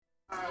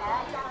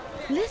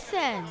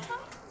Listen.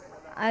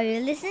 Are you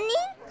listening?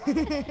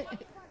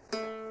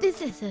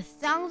 This is the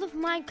sound of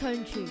my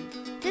country.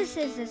 This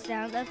is the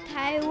sound of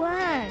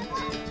Taiwan.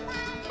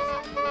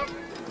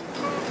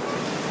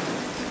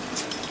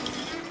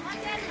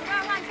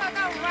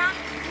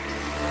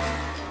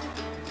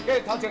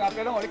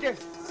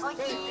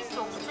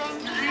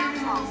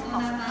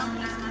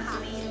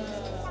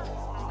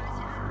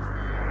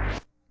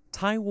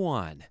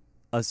 Taiwan,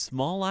 a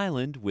small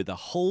island with a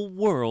whole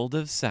world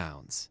of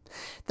sounds.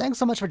 Thanks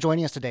so much for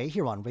joining us today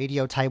here on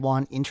Radio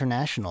Taiwan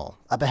International.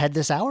 Up ahead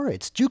this hour,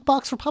 it's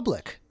Jukebox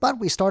Republic. But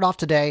we start off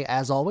today,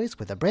 as always,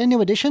 with a brand new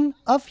edition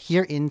of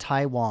Here in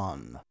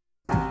Taiwan.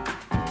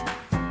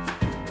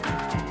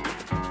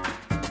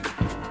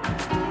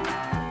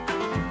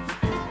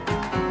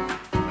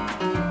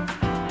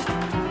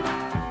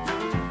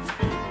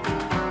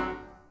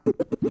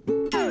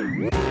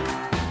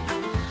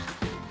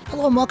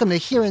 Hello and welcome to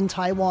Here in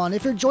Taiwan.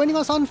 If you're joining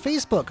us on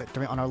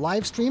Facebook on our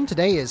live stream,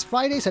 today is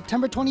Friday,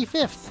 September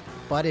 25th.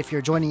 But if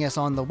you're joining us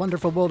on the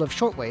wonderful world of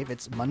shortwave,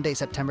 it's Monday,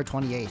 September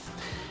 28th.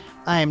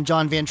 I'm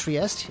John Van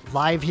Trieste,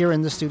 live here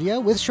in the studio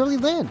with Shirley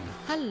Lin.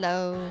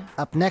 Hello.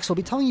 Up next, we'll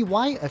be telling you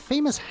why a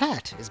famous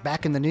hat is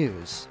back in the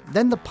news.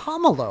 Then the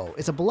pomelo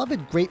is a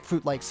beloved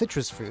grapefruit-like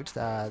citrus fruit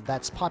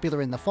that's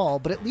popular in the fall,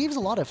 but it leaves a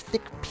lot of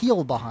thick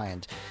peel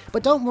behind.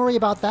 But don't worry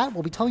about that.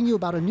 We'll be telling you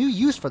about a new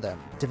use for them,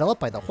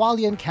 developed by the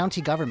Hualien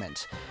County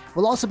government.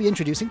 We'll also be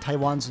introducing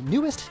Taiwan's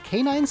newest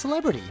canine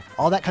celebrity.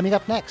 All that coming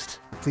up next.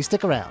 Please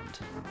stick around.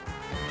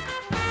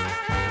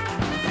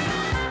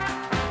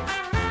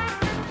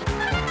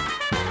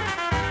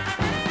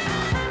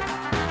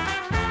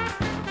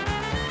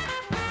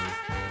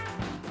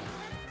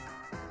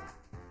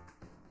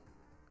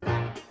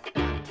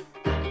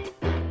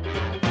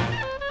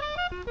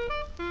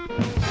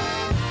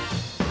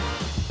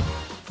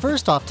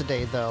 First off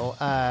today, though,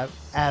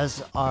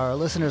 as our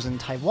listeners in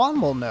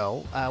Taiwan will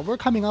know, we're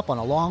coming up on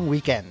a long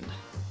weekend.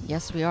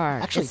 Yes, we are.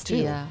 Actually, it's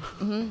two.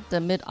 The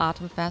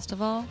Mid-Autumn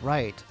Festival.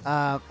 Right.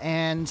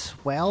 And,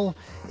 well,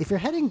 if you're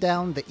heading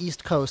down the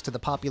east coast to the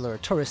popular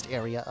tourist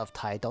area of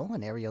Taidong,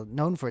 an area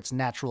known for its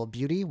natural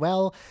beauty,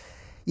 well,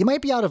 you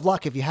might be out of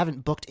luck if you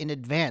haven't booked in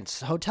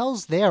advance.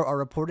 Hotels there are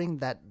reporting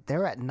that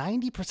they're at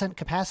 90%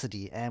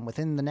 capacity, and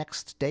within the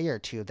next day or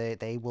two,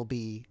 they will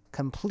be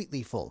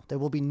completely full. There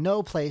will be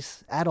no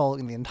place at all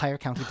in the entire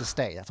county to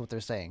stay. That's what they're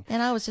saying.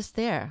 And I was just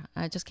there.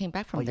 I just came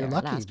back from there You're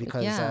lucky last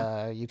because week.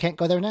 Yeah. you can't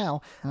go there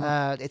now.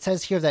 It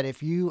says here that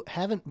if you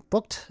haven't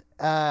booked,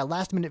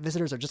 last-minute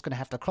visitors are just going to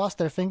have to cross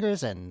their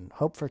fingers and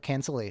hope for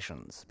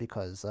cancellations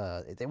because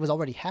it was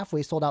already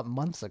halfway sold out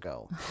months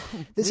ago.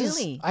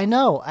 Really? I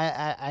know.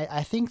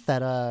 I think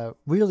that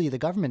really the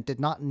government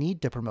did not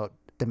need to promote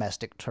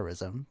domestic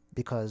tourism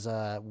because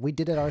we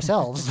did it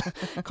ourselves.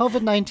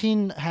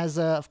 COVID-19 has,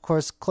 of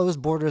course, closed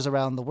borders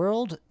around the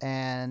world,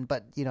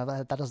 but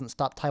that doesn't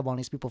stop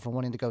Taiwanese people from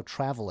wanting to go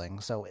traveling.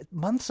 So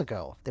months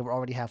ago, they were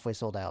already halfway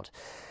sold out.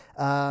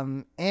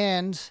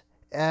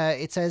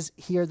 It says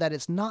here that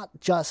it's not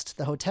just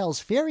the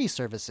hotel's ferry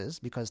services,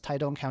 because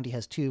Taidong County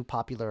has two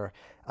popular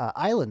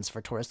islands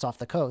for tourists off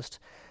the coast.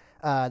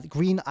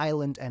 Green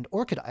Island and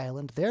Orchid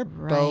Island, they're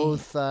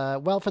both,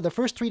 for the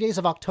first 3 days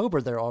of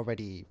October, they're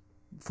already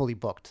fully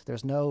booked.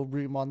 There's no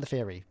room on the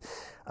ferry.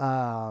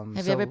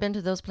 Have you ever been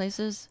to those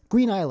places?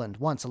 Green Island,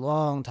 once, a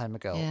long time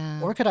ago.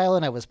 Yeah. Orchid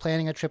Island, I was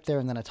planning a trip there,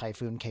 and then a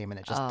typhoon came, and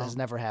it just has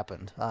never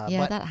happened.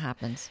 That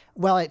happens.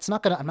 Well, I'm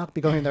not going to be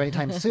going there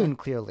anytime soon,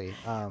 clearly.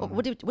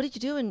 What did you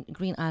do in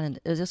Green Island?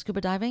 Is it scuba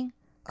diving?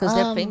 Because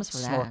they're famous for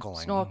that.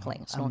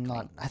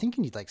 Snorkeling. I think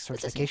you need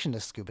certification to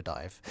scuba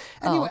dive.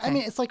 Oh, Anyway, okay. I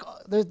mean, it's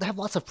they have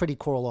lots of pretty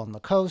coral on the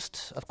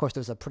coast. Of course,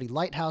 there's a pretty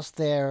lighthouse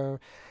there.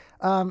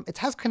 It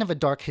has kind of a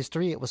dark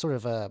history. It was sort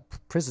of a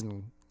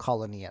prison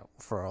colony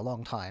for a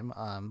long time.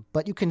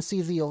 But you can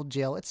see the old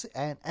jail.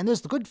 And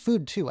there's good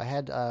food too. I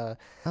had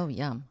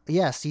yum.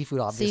 Yeah, seafood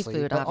obviously.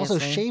 Seafood, but also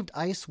obviously. shaved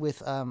ice with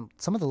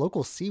some of the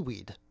local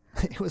seaweed.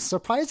 It was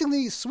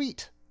surprisingly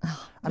sweet.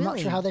 I'm not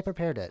really? sure how they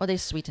prepared it. Well, they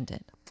sweetened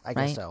it. I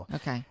right? guess so.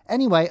 Okay.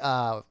 Anyway,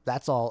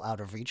 that's all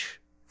out of reach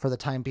for the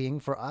time being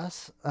for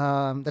us.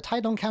 The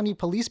Taidong County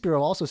Police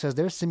Bureau also says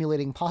they're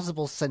simulating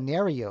possible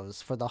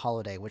scenarios for the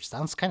holiday, which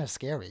sounds kind of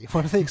scary.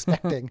 What are they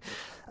expecting?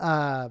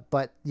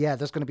 But yeah,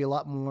 there's going to be a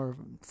lot more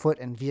foot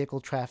and vehicle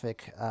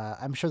traffic.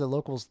 I'm sure the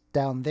locals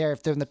down there,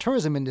 if they're in the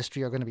tourism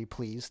industry, are going to be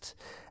pleased.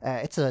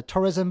 It's a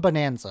tourism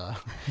bonanza.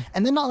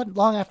 And then not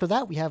long after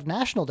that, we have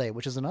National Day,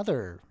 which is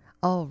another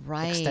Oh,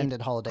 right. extended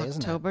holiday,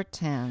 isn't it? October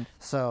 10th.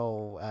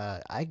 So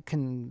I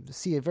can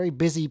see a very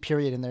busy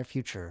period in their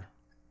future.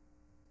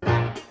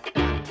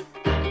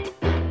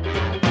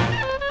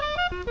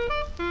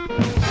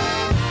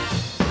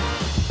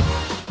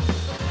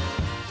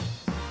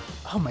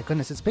 Oh my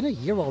goodness, it's been a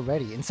year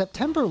already. In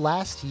September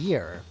last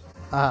year,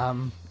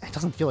 it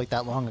doesn't feel like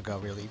that long ago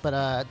really,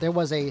 but there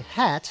was a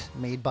hat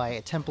made by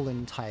a temple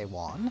in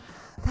Taiwan.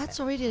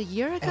 That's already a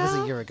year ago? It was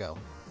a year ago.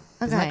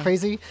 Isn't Okay. that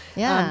crazy?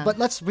 Yeah. But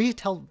let's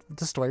retell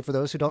the story for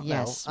those who don't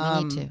Yes, know.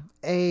 we need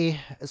to.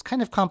 It's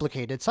kind of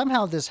complicated.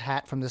 Somehow this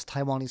hat from this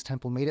Taiwanese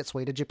temple made its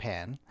way to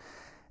Japan.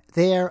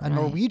 there, a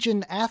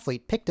Norwegian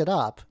athlete picked it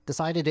up,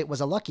 decided it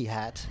was a lucky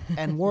hat,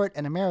 and wore it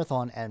in a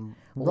marathon and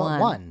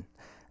won.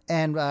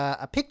 And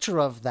a picture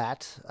of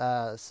that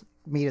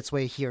made its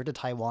way here to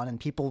Taiwan, and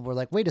people were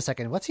like, wait a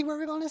second, what's he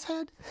wearing on his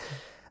head?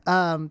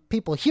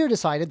 People here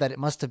decided that it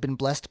must have been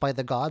blessed by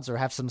the gods or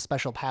have some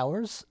special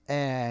powers,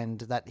 and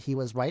that he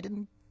was right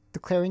in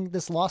declaring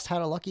this lost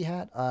hat a lucky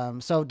hat.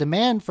 So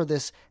demand for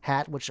this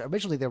hat, which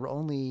originally there were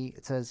only,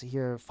 it says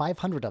here,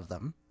 500 of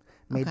them,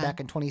 made back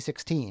in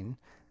 2016.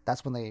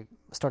 That's when they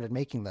started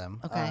making them.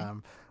 Okay.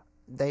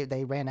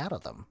 They ran out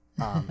of them.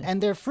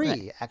 And they're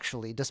free,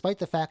 actually, despite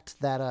the fact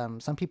that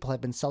some people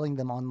have been selling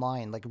them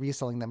online, like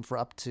reselling them for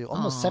up to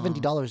almost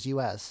 $70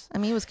 US. I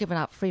mean, it was given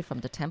out free from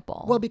the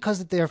temple. Well,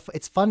 because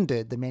it's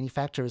funded, the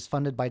manufacturer is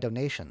funded by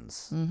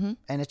donations. Mm-hmm.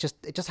 And it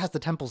just has the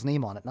temple's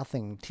name on it,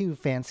 nothing too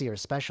fancy or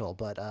special.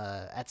 But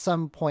at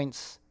some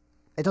points,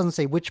 it doesn't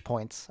say which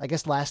points. I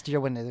guess last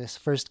year when this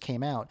first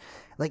came out,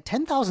 like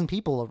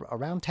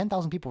around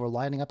 10,000 people were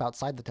lining up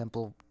outside the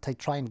temple to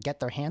try and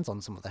get their hands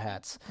on some of the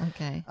hats.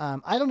 Okay.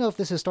 I don't know if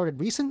this has started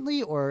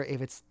recently or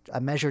if it's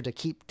a measure to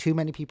keep too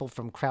many people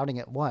from crowding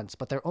at once,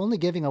 but they're only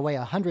giving away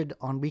 100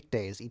 on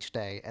weekdays each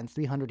day and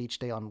 300 each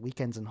day on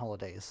weekends and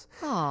holidays.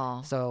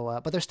 Oh. So,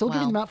 but they're still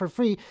giving them out for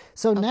free.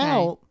 So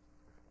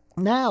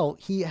now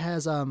he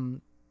has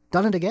done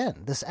it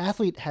again. This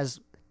athlete has...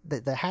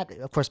 The hat,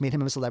 of course, made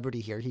him a celebrity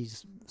here.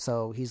 He's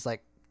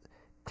like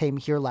came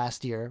here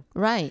last year,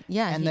 right?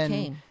 Yeah, and he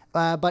came.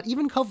 But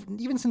even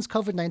since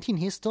COVID-19,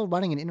 he's still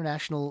running in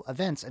international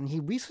events, and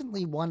he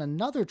recently won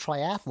another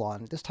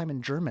triathlon. This time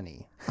in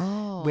Germany,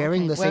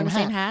 wearing the same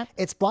hat.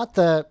 It's brought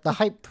the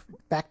hype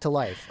back to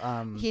life.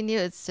 He knew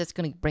it's just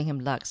going to bring him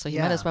luck, so he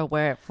might as well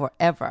wear it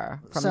forever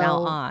from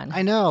now on.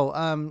 I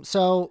know.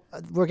 So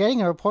we're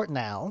getting a report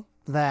now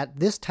that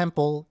this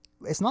temple.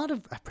 It's not a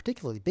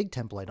particularly big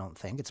temple, I don't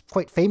think. It's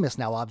quite famous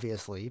now,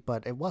 obviously,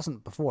 but it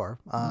wasn't before.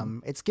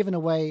 It's given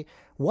away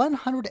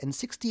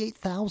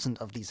 168,000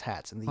 of these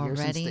hats in the year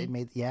since they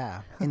made.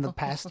 Yeah, in the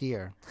past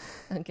year.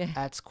 Okay,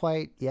 that's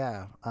quite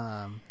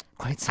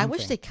something. I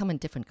wish they come in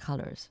different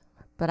colors,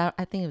 but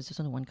I think it was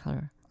just only one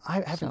color.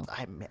 I haven't. So.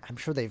 I'm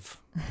sure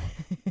they've.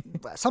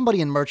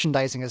 Somebody in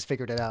merchandising has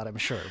figured it out. I'm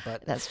sure,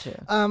 but that's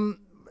true.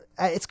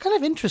 It's kind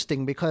of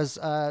interesting because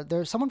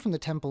there's someone from the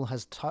temple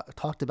has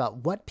talked about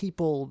what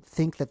people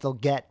think that they'll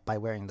get by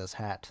wearing this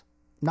hat.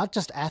 Not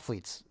just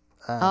athletes.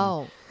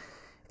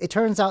 It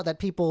turns out that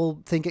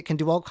people think it can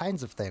do all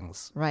kinds of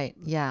things. Right.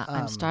 Yeah.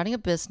 I'm starting a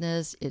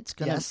business. It's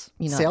going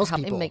to, help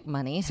me make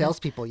money.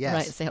 Salespeople, yes.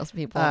 Right.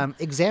 Salespeople.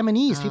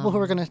 Examinees, people who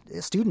are going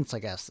to, students, I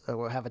guess,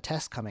 will have a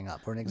test coming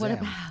up or an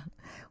exam.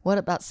 What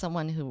about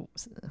someone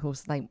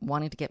who's like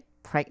wanting to get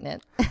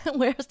pregnant?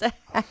 Where's the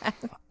hat?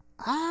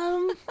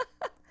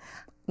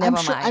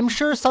 I'm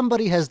sure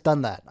somebody has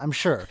done that. I'm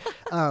sure,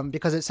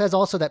 because it says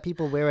also that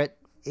people wear it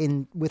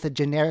with a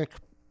generic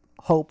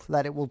hope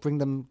that it will bring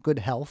them good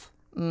health.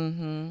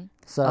 Mm-hmm.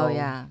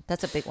 So,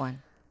 that's a big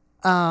one.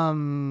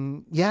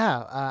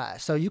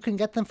 So you can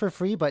get them for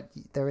free, but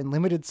they're in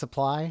limited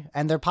supply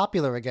and they're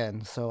popular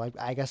again. So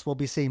I guess we'll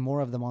be seeing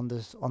more of them on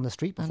the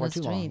street before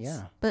too long.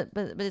 Yeah, but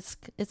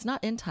it's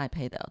not in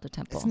Taipei though. The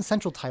temple. It's in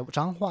central Taiwan,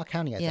 Changhua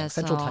County, I think.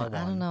 Central Taiwan.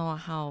 I don't know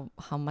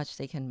how much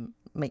they can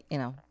make.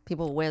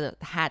 People who wear the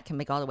hat can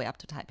make all the way up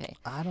to Taipei.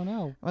 I don't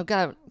know. We've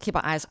got to keep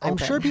our eyes open. I'm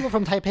sure people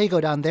from Taipei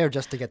go down there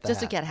just to get the hat.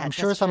 To get hats. I'm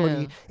sure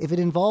somebody, if it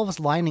involves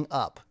lining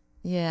up.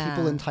 Yeah.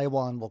 People in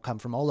Taiwan will come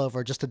from all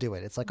over just to do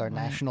it. It's like our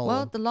national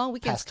Well, the long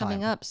weekend's pastime.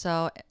 coming up,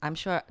 so I'm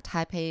sure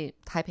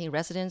Taipei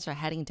residents are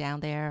heading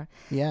down there,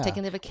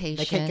 taking their vacation.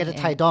 They can't get to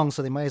Taidong,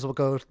 so they might as well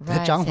go to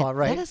Changhua,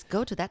 right? Let us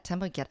go to that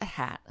temple and get a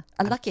hat,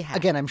 a lucky hat.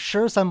 Again, I'm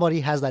sure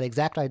somebody has that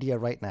exact idea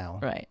right now.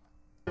 Right.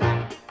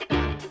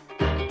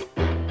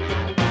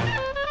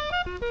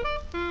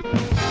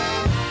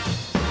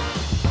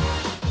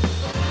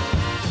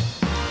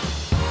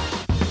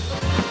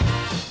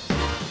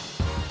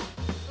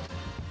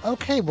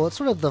 Okay, well, it's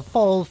sort of the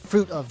fall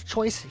fruit of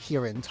choice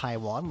here in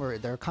Taiwan, where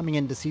they're coming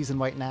into season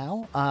right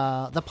now.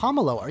 The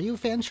pomelo, are you a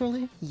fan,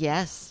 Shirley?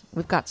 Yes,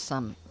 we've got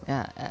some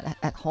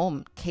at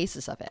home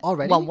cases of it.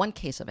 Already? Well, one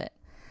case of it.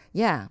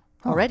 Yeah,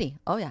 already.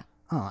 Oh, yeah.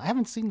 Oh, I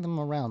haven't seen them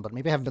around, but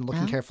maybe I haven't been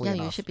looking carefully enough.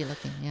 Yeah, you should be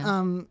looking,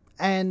 yeah.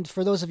 And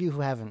for those of you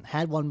who haven't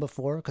had one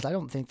before, because I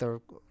don't think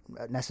they're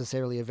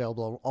necessarily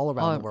available all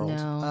around the world.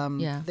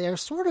 No,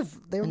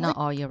 they're not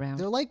all year round.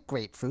 They're like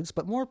grapefruits,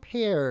 but more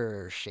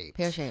pear-shaped.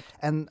 Pear-shaped.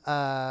 And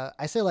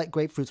I say like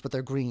grapefruits, but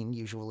they're green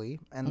usually.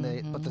 And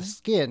but the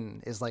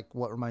skin is like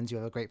what reminds you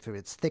of a grapefruit.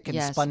 It's thick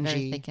and spongy. Yes,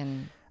 very thick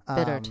and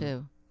bitter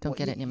too. Don't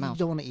get it in your mouth. You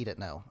don't want to eat it,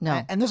 no.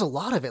 No. And there's a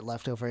lot of it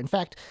left over. In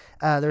fact,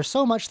 there's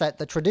so much that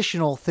the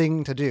traditional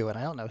thing to do, and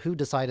I don't know who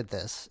decided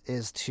this,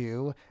 is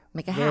to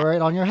make a wear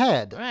it on your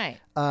head. Right.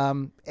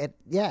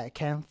 It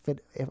can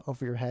fit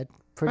over your head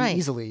pretty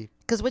easily.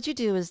 Because what you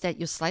do is that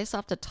you slice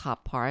off the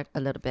top part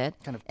a little bit,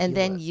 and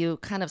then you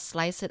kind of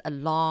slice it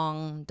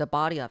along the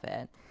body of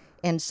it.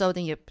 And so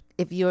then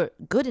if you're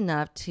good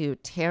enough to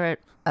tear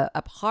it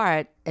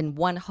apart in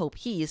one whole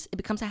piece, it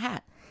becomes a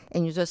hat.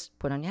 and you just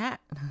put on your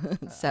hat.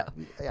 So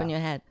put on your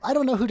head. I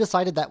don't know who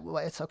decided that. Well,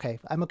 it's okay.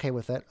 I'm okay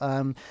with it.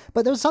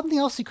 But there's something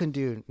else you can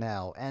do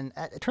now. And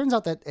it turns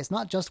out that it's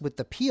not just with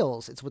the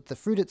peels, it's with the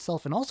fruit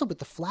itself and also with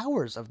the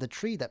flowers of the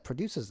tree that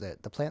produces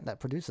it, the plant that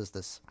produces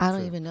this. I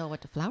don't even know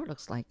what the flower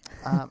looks like.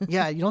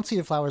 Yeah, you don't see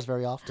the flowers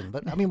very often.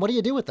 But I mean, what do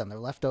you do with them? They're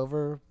left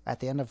over at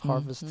the end of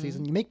harvest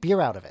season. You make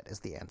beer out of it, is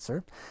the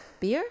answer.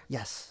 Beer?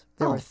 Yes.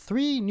 There are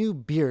 3 new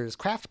beers,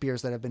 craft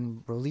beers, that have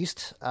been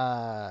released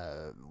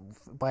by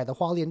the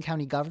Hualien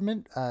County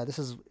government.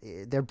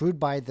 They're brewed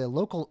by the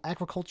local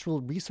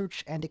Agricultural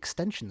Research and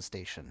Extension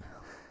Station.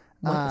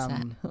 What is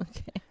that?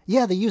 Okay.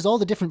 Yeah, they use all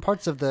the different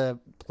parts of the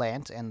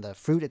plant and the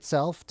fruit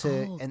itself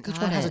and each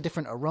got one has a it.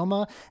 different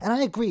aroma. And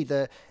I agree,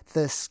 the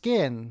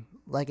skin,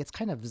 like it's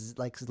kind of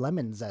like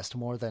lemon zest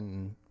more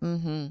than,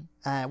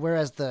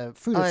 whereas the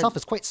fruit itself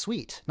is quite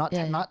sweet,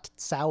 not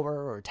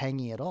sour or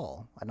tangy at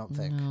all. I don't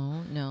think.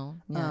 No.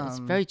 Yeah, it's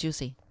very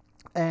juicy.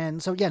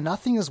 And so, yeah,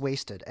 nothing is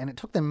wasted. And it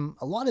took them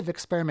a lot of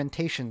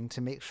experimentation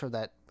to make sure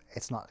that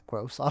it's not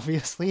gross,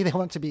 obviously. They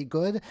want it to be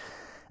good.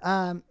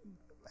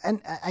 And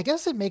I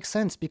guess it makes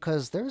sense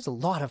because there's a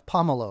lot of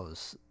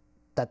pomelos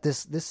that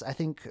this I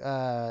think,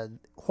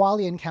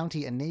 Hualien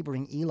County and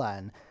neighboring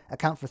Yilan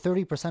account for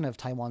 30% of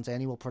Taiwan's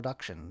annual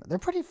production.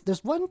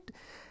 There's one,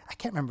 I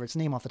can't remember its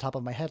name off the top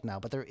of my head now,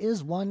 but there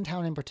is one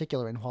town in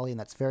particular in Hualien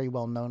that's very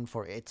well known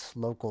for its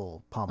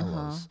local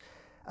pomelos.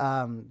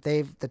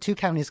 The 2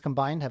 counties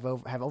combined have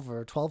over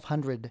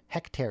 1,200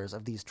 hectares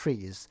of these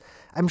trees.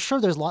 I'm sure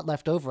there's a lot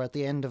left over at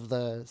the end of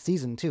the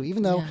season too,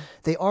 even though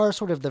they are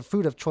sort of the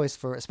fruit of choice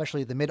for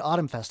especially the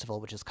Mid-Autumn Festival,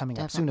 which is coming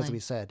up soon, as we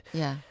said.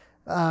 Yeah.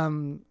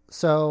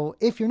 So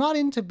if you're not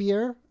into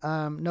beer,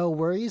 no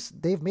worries.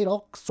 They've made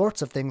all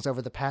sorts of things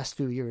over the past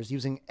few years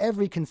using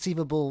every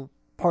conceivable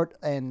part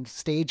and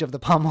stage of the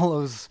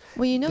pomelo's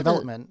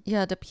development.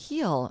 The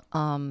peel,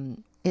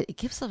 it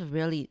gives a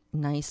really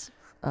nice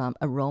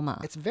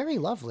aroma. It's very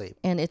lovely.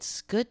 And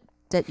it's good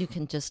that you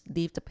can just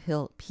leave the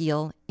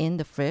peel in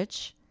the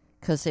fridge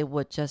because it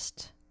would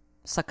just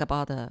suck up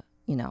all the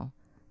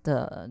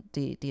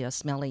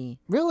smelly.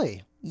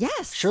 Really?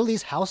 Yes.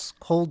 Shirley's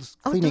household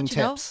cleaning don't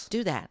you know? tips.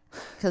 Do that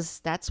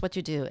because that's what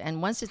you do.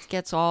 And once it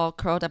gets all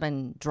curled up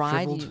and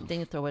dried, then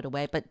you throw it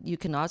away. But you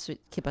can also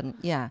keep on.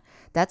 Yeah,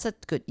 that's a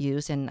good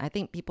use. And I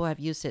think people have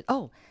used it.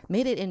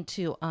 Made it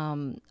into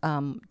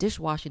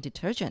dishwashing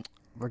detergent.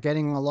 We're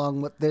getting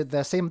along with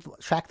the same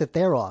track that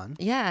they're on.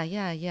 Yeah.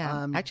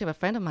 Actually, a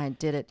friend of mine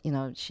did it.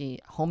 She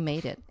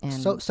homemade it. And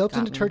soaps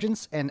and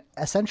detergents and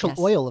essential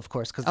oil, of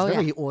course, because it's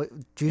very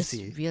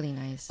juicy. It's really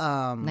nice.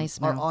 Nice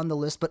smell. Are on the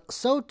list, but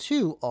so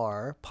too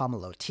are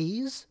pomelo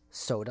teas,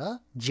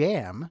 soda,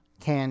 jam,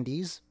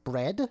 candies,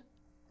 bread,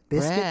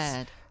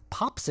 biscuits,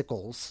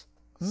 popsicles,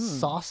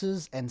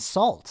 sauces, and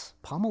salt.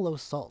 Pomelo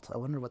salt. I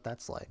wonder what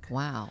that's like.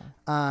 Wow.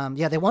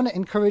 They want to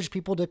encourage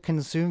people to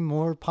consume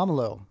more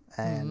pomelo.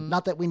 And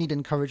not that we need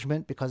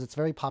encouragement because it's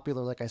very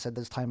popular, like I said,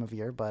 this time of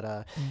year.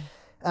 But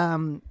you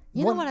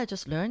know what I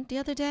just learned the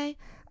other day?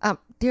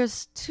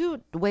 There's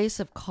 2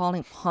 ways of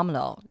calling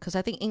pomelo because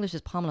I think English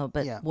is pomelo,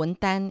 but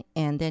wendan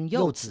and then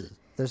youzi.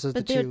 There's the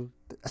But 2.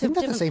 I think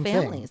they're the same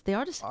families. thing. They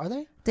are. Are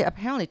they? They're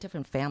apparently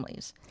different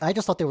families. I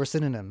just thought they were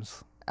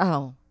synonyms.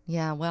 Oh,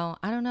 yeah. Well,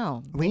 I don't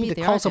know. We Maybe need to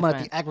they call are someone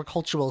different. at the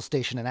agricultural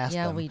station and ask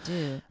them. Yeah, we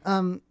do.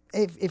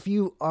 If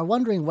you are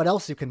wondering what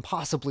else you can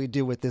possibly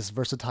do with this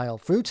versatile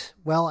fruit,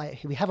 well,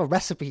 we have a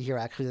recipe here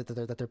actually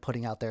that they're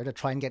putting out there to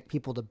try and get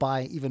people to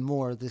buy even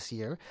more this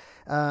year.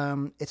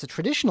 It's a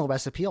traditional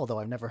recipe, although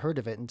I've never heard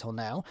of it until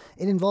now.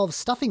 It involves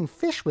stuffing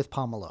fish with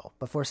pomelo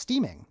before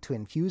steaming to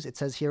infuse, it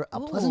says here,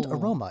 a pleasant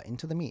aroma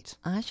into the meat.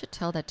 I should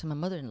tell that to my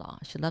mother-in-law.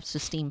 She loves to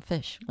steam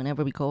fish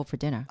whenever we go for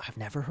dinner. I've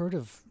never heard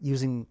of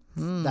using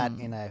that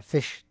in a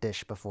fish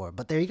dish before,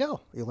 but there you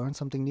go. You learn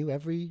something new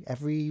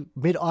every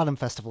Mid-Autumn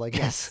Festival, I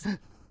guess.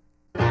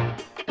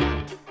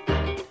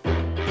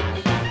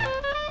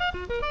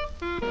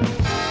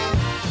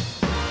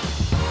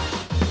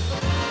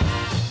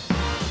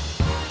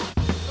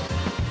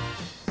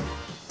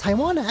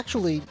 Taiwan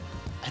actually,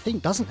 I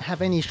think, doesn't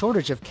have any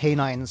shortage of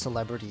canine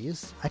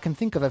celebrities. I can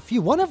think of a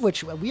few, one of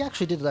which we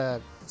actually did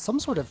some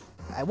sort of,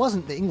 it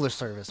wasn't the English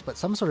service, but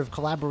some sort of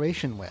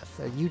collaboration with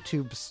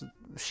YouTube's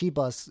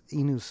Shiba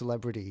Inu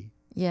celebrity.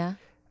 Yeah.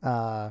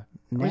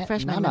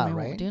 Refresh my Nana,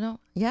 memory. right? Do you know?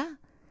 Yeah.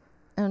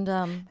 And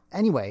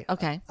Anyway.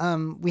 Okay.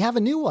 We have a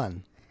new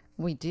one.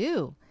 We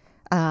do.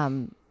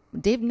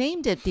 They've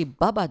named it the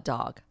Bubba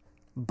dog.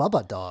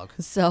 Bubba dog.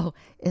 So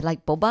it's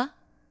like boba,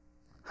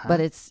 but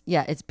it's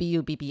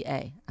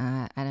Bubba.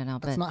 I don't know.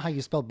 That's not how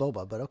you spell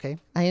boba, but okay.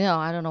 I know.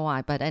 I don't know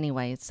why, but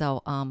anyway.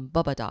 So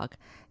Bubba dog,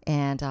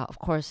 and of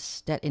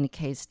course that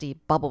indicates the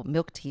bubble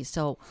milk tea.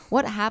 So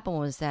what happened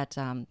was that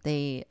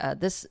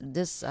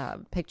this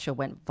picture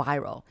went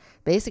viral.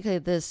 Basically,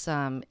 it's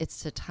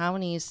the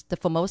Taiwanese, the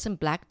Formosan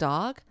black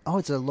dog. Oh,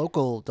 it's a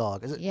local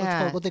dog. Is it?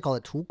 Yeah. What they call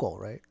it, tugo,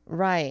 right?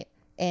 Right.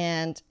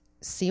 And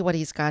see what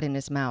he's got in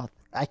his mouth.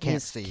 I can't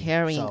he's see.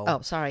 Carrying. So.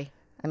 Oh, sorry.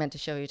 I meant to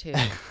show you too.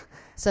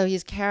 So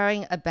he's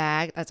carrying a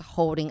bag that's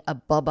holding a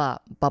Bubba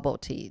bubble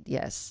tea.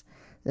 Yes.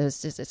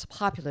 It's a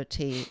popular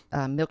tea,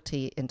 milk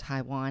tea in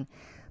Taiwan.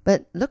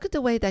 But look at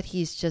the way that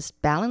he's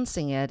just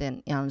balancing it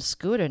and on a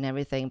scooter and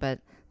everything. But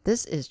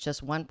this is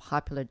just one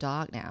popular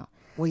dog now.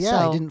 Well, yeah,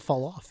 So- he didn't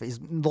fall off. He's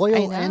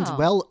loyal I and know.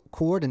 well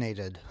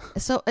coordinated.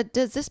 So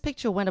this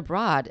picture went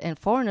abroad, and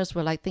foreigners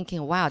were like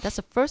thinking, "Wow, that's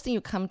the first thing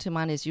you come to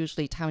mind is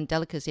usually Taiwan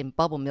delicacy and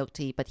bubble milk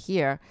tea." But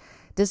here,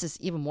 this is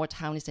even more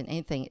Taiwanese than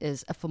anything.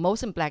 Is a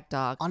Formosan black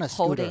dog On a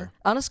holding scooter.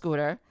 on a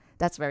scooter.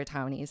 That's very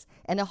Taiwanese,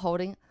 and they're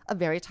holding a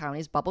very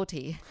Taiwanese bubble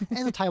tea.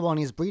 And a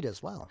Taiwanese breed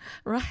as well.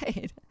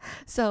 Right.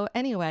 So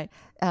anyway,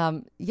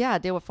 yeah,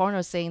 there were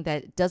foreigners saying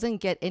that it doesn't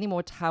get any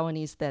more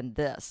Taiwanese than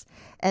this.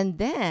 And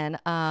then,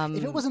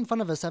 If it was in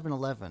front of a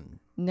 7-Eleven,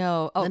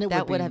 no, then it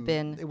that would be- have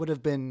been. It would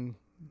have been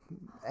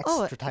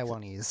Oh, extra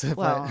Taiwanese.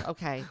 Well,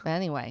 okay, but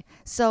anyway,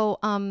 so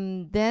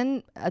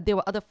then there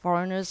were other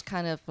foreigners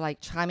kind of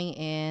like chiming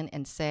in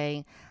and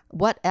saying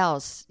what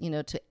else,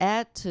 to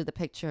add to the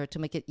picture to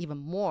make it even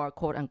more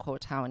quote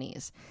unquote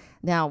Taiwanese.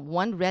 Now,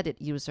 one Reddit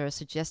user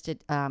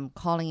suggested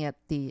calling it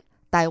the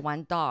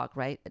Taiwan dog,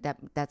 right?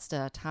 That's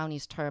the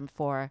Taiwanese term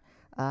for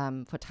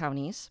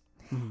Taiwanese,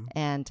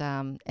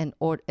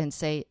 and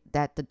say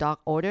that the dog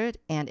ordered,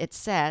 and it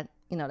said,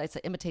 it's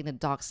imitating the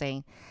dog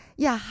saying,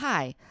 "Yeah,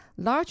 hi,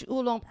 large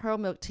oolong pearl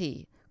milk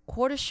tea,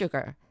 quarter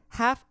sugar,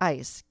 half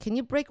ice. Can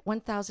you break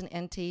 1,000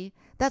 NT?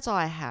 That's all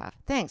I have.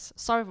 Thanks.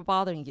 Sorry for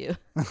bothering you."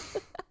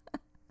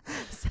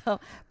 So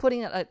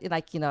putting it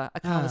a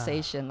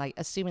conversation, like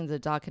assuming the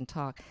dog can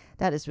talk,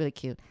 that is really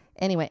cute.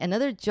 Anyway,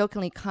 another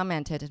jokingly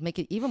commented to make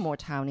it even more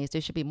Taiwanese,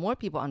 there should be more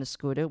people on the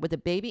scooter with a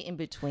baby in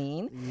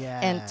between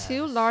and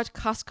two Yes. large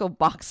Costco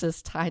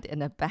boxes tied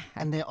in a bag.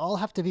 And they all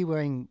have to be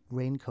wearing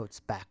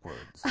raincoats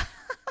backwards.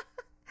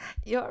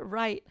 You're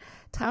right.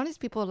 Taiwanese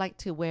people like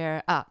to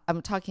wear,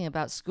 I'm talking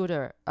about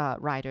scooter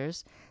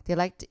riders. They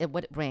like to,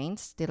 when it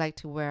rains, they like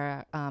to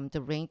wear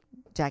the rain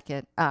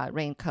jacket,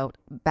 raincoat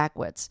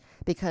backwards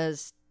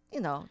because,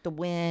 the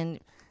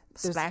wind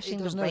splashing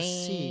There's the no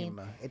rain.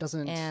 seam. It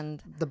doesn't.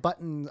 and- the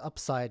button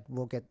upside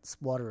will get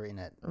water in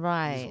it.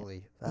 Right.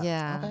 Easily.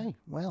 Yeah. Okay.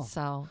 Well.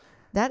 So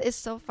that is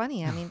so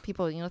funny. I mean,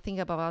 people, think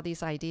about all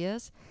these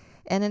ideas.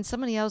 And then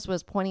somebody else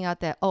was pointing out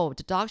that,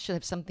 the dog should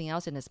have something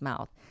else in his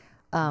mouth.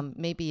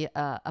 Maybe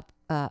a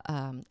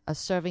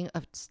serving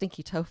of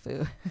stinky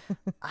tofu.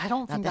 I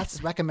don't think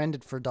that's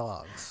recommended for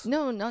dogs.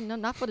 No,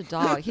 not for the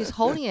dog. He's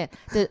holding it.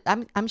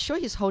 I'm sure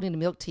he's holding the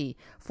milk tea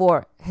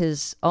for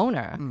his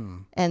owner.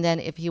 And then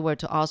if he were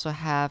to also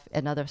have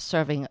another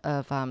serving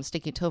of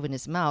sticky tofu in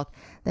his mouth,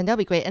 then that'd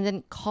be great. And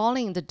then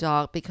calling the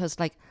dog, because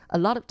like a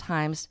lot of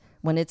times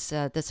when it's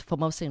this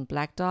Formosan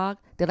black dog,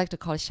 they like to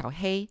call it Xiao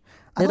Hei,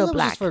 I thought little that was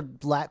black. just for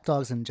black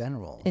dogs in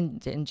general.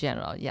 In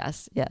general,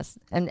 yes.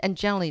 And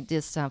generally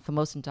this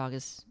Formosan dog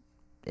is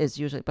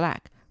usually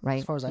black, right?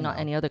 As far as I Not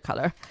know. any other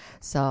color.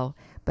 So,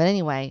 but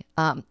anyway,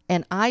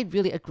 and I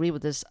really agree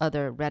with this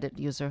other Reddit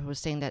user who was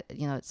saying that,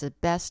 it's the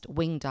best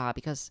wing dog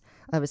because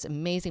of its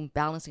amazing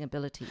balancing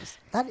abilities.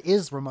 That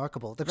is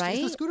remarkable. Is the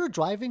Right? scooter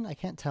driving? I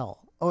can't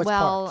tell. Oh, it's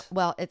parked.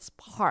 Well, it's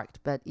parked,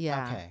 but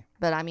yeah. Okay.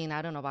 But I mean,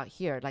 I don't know about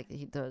here. Like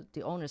the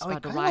owner's Oh, about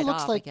it to kind ride of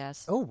looks off, like. I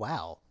guess. Oh,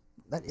 wow.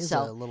 That is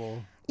So- a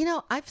little.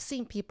 I've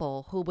seen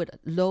people who would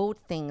load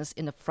things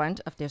in the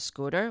front of their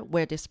scooter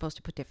where they're supposed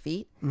to put their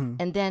feet,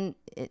 and then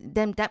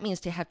that means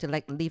they have to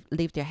like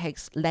leave their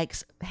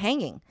legs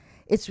hanging.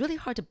 It's really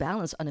hard to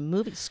balance on a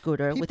moving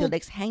scooter with People your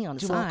legs hanging on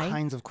the Do all side,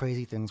 kinds of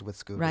crazy things with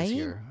scooters right?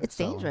 here. It's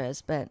so-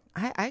 dangerous, but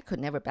I could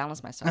never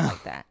balance myself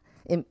like that.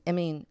 I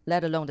mean,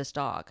 let alone this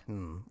dog.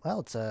 Well,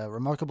 it's a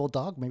remarkable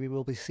dog. Maybe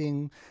we'll be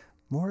seeing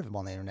more of him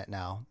on the internet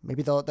now.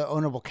 Maybe the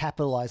owner will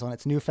capitalize on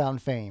its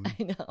newfound fame.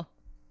 I know.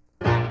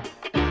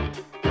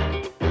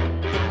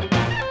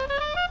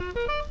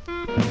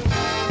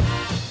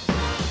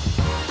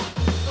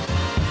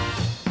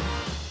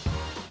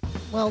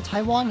 Well,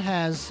 Taiwan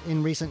has,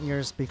 in recent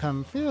years,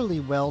 become fairly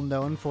well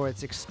known for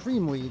its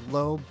extremely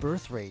low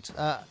birth rate.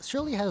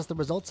 Shirley has the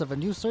results of a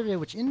new survey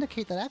which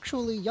indicate that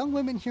actually young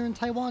women here in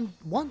Taiwan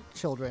want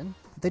children.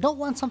 They don't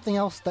want something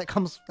else that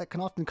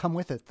can often come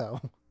with it,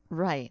 though.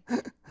 Right.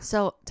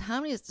 So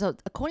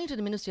according to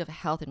the Ministry of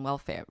Health and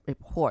Welfare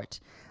report,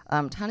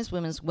 Taiwanese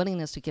women's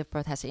willingness to give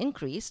birth has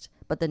increased,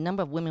 but the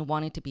number of women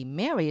wanting to be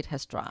married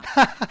has dropped.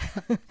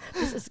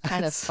 This is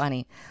kind of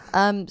funny.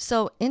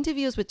 So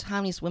interviews with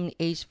Taiwanese women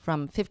aged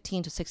from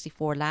 15 to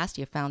 64 last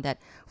year found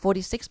that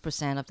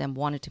 46% of them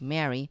wanted to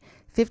marry,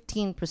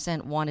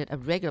 15% wanted a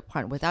regular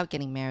partner without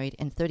getting married,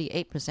 and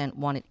 38%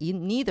 wanted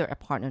neither a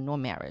partner nor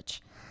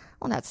marriage.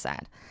 Well, that's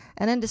sad.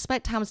 And then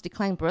despite Taiwan's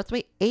declining birth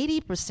rate,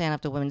 80%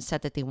 of the women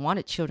said that they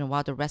wanted children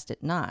while the rest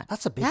did not.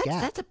 That's a big gap.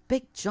 That's a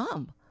big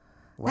jump.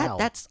 Wow.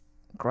 That's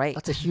great.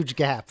 That's a huge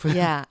gap.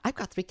 Yeah, I've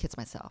got 3 kids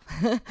myself.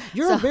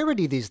 You're a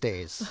rarity these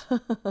days.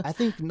 I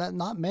think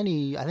not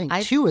many. I think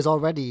 2 is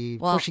already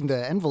Well, pushing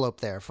the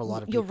envelope there for a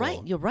lot of people.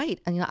 You're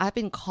right. And I've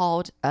been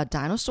called a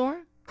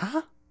dinosaur.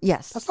 Huh?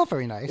 Yes. That's not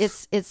very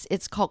nice.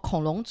 It's called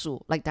恐龙族,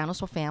 like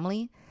dinosaur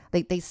family.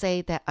 They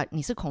say that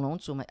你是恐龙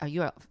族,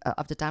 you are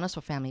of the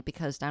dinosaur family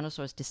because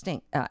dinosaurs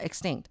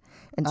extinct.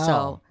 And Oh.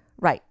 so,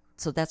 right.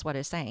 So that's what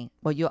they're saying.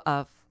 Well, you're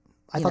of.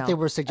 I thought they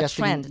were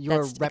suggesting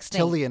you're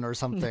reptilian or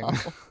something. No.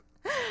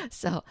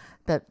 So,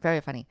 but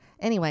very funny.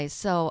 Anyway,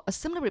 so a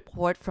similar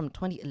report from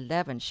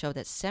 2011 showed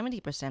that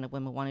 70% of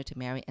women wanted to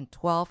marry and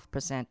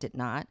 12% did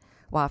not,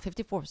 while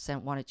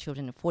 54% wanted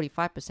children and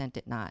 45%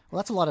 did not. Well,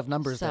 that's a lot of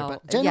numbers there, So,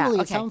 but generally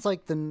yeah, it sounds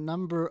like the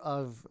number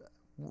of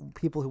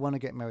people who want to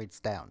get married is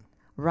down.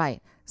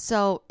 Right.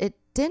 So it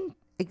didn't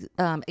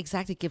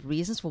exactly give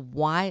reasons for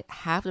why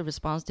half the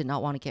respondents did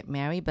not want to get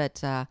married,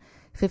 but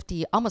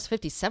almost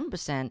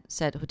 57%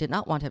 said who did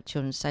not want to have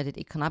children cited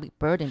economic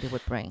burden they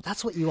would bring.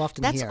 That's what you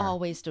often That's hear.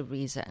 always the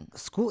reason.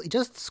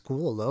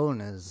 School alone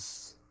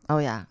is, Oh,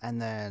 yeah.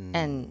 and then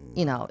And,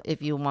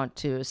 if you want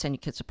to send your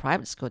kids to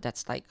private school,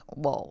 that's like,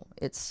 whoa,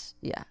 it's,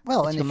 yeah.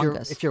 well, it's and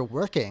humongous. if you're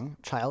working,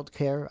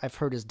 childcare I've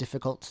heard is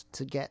difficult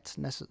to get,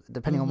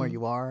 depending on where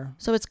you are.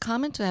 So it's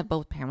common to have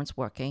both parents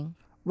working.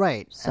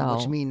 Right. So-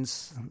 which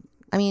means,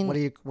 I mean,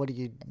 what do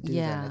you do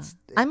yeah. then?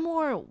 I'm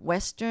more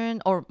Western,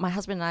 or my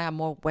husband and I are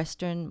more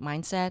Western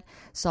mindset.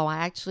 So I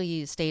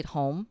actually stayed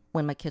home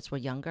when my kids were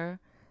younger,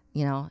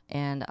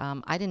 and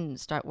I didn't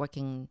start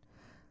working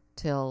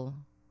till,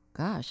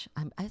 gosh,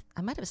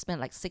 I might have spent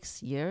like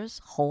 6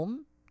 years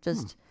home.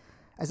 Just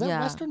Is that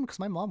yeah. Western? Because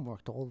my mom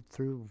worked all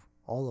through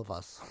all of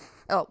us.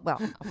 Oh, well,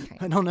 okay.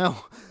 I don't know.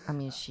 I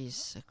mean,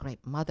 she's a great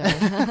mother.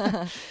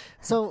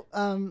 So,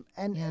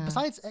 and Yeah.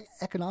 besides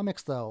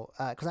economics, though,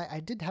 because I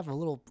did have a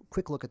little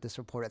quick look at this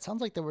report, it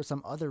sounds like there were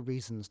some other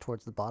reasons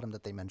towards the bottom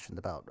that they mentioned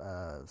about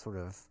sort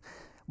of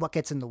what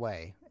gets in the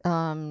way.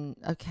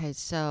 Okay,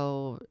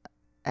 so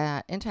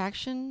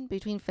interaction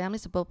between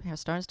families of both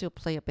parents starting to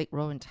play a big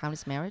role in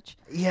timeless marriage,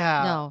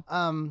 Yeah.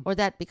 No. or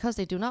that because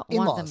they do not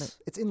want them. In-laws.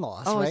 It's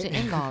in-laws, Oh, right? it's the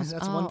in-laws.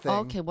 That's oh, one thing.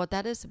 Okay, well,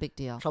 that is a big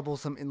deal.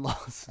 Troublesome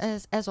in-laws.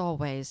 As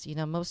always,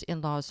 most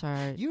in-laws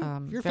are Your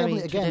very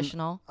family, again,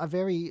 traditional. a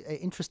very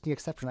interesting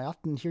exception. I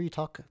often hear you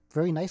talk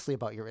very nicely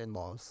about your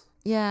in-laws.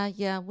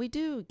 Yeah, we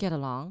do get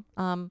along.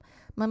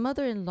 My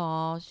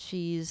mother-in-law,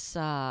 she's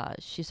a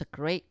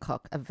great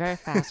cook, a very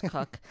fast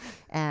cook,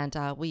 and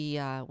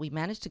we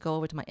managed to go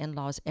over to my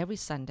in-laws every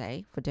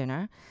Sunday for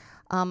dinner.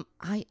 I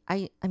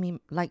mean,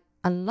 like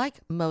unlike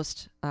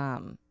most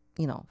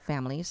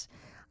families,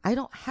 I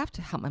don't have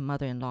to help my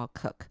mother-in-law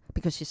cook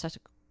because she's such a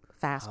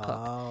fast cook.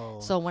 Oh.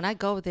 So when I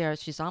go there,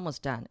 she's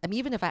almost done. I mean,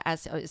 even if I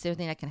ask, is there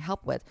anything I can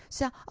help with? She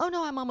said, oh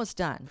no, I'm almost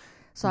done.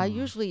 So I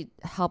usually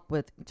help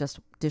with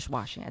just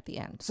dishwashing at the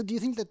end. So do you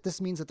think that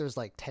this means that there's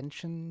like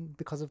tension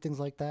because of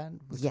things like that?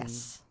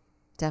 Yes,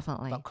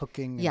 definitely. About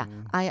cooking? Yeah,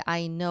 and-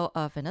 I know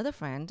of another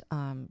friend.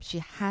 She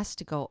has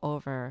to go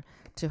over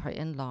to her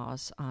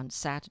in-laws on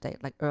Saturday,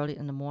 like early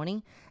in the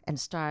morning, and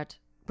start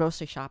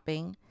grocery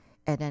shopping,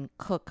 and then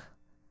cook,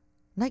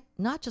 like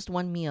not just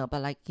one meal,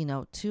 but like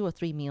 2 or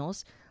 3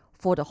 meals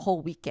for the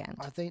whole weekend.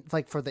 Are they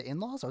like for the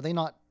in-laws? Are they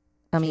not?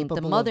 I mean, the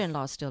capable of-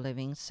 mother-in-law is still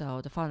living,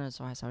 so the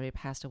father-in-law has already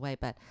passed away.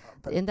 But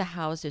in the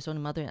house, there's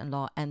only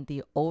mother-in-law and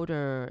the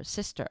older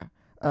sister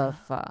of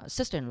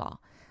sister-in-law,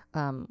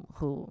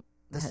 who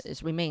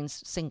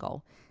remains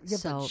single. Yeah,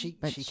 so,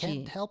 but she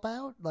can't help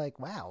out? Like,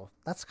 wow,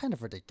 that's kind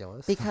of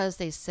ridiculous. because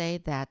they say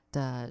that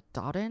the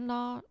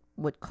daughter-in-law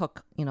would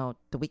cook,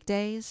 the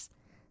weekdays.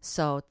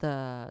 So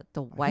the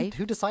wife,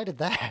 Who decided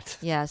that?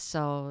 yeah.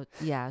 So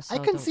I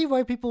can see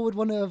why people would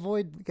want to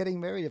avoid getting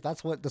married if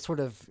that's what the sort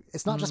of.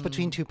 It's not just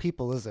between two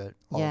people, is it?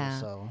 Yeah.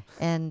 Also.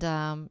 And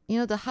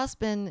the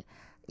husband,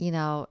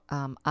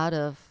 out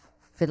of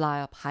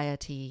filial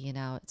piety,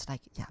 it's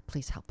like, yeah,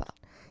 please help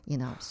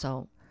out,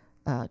 so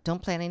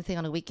don't plan anything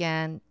on the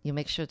weekend. You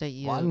make sure that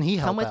you Why didn't he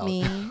come help with out?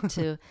 me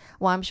to.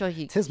 Well, I'm sure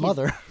It's his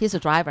mother. He's a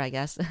driver, I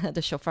guess,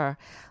 the chauffeur.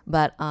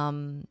 But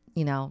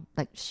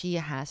like she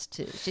has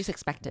to. She's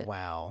expected.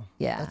 Wow.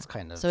 Yeah, That's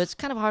kind of. So it's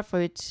kind of hard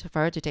for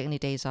her to take any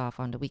days off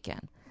on the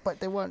weekend. But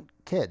they weren't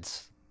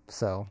kids,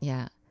 so.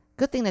 Yeah,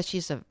 good thing that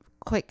she's a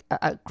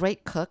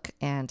great cook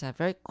and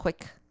very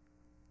quick,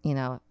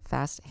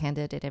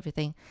 fast-handed at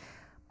everything.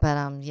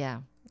 But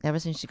yeah, ever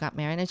since she got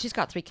married, and she's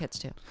got 3 kids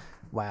too.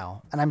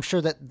 Wow. And I'm sure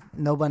that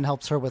no one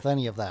helps her with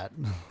any of that.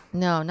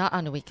 No, not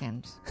on the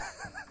weekends.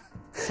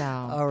 So.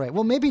 All right.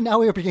 Well, maybe now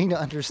we're beginning to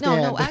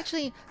understand. No,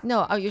 actually,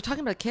 no. Oh, you're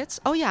talking about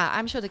kids? Oh, yeah.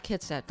 I'm sure the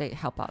kids that they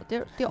help out.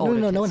 They're older.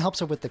 No kids. one helps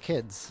her with the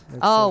kids.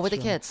 With the true.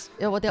 kids.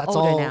 Yeah, well, they're That's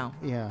older all- now.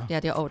 yeah. Yeah,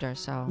 they're older.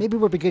 So Maybe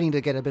we're beginning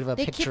to get a bit of a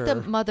they picture. keep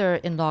the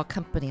mother-in-law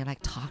company and like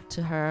talk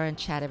to her and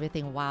chat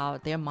everything while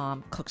their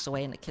mom cooks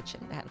away in the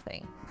kitchen, that kind of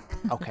thing.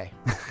 Okay.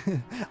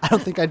 I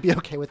don't think I'd be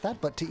okay with that,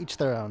 but to each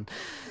their own.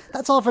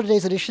 That's all for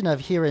today's edition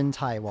of Here in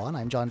Taiwan.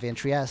 I'm John Van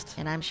Trieste.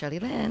 And I'm Shirley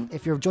Lin.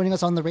 If you're joining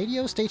us on the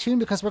radio, stay tuned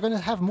because we're going to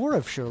have more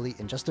of Shirley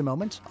in just a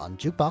moment on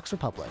Jukebox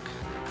Republic.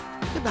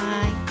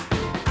 Goodbye.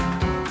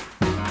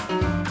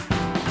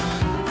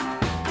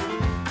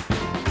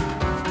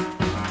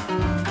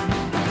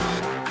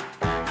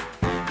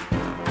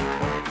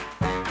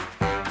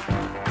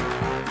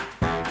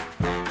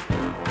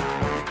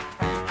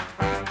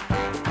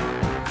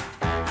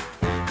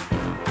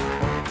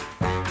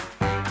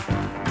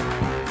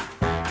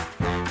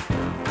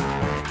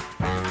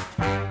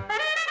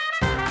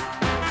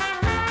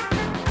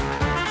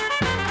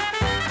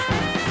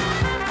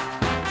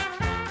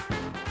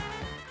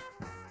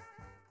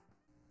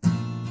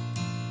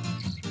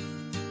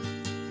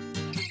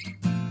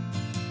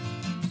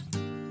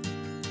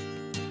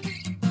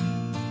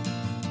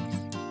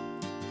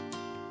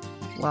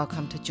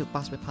 Welcome to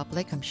Jukebox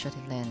Republic. I'm Shirley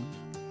Lin.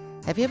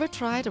 Have you ever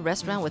tried a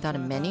restaurant without a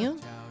menu?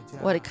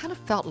 Well, it kind of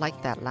felt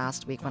like that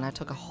last week when I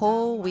took a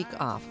whole week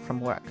off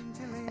from work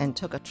and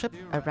took a trip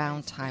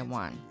around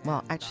Taiwan.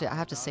 Well, actually, I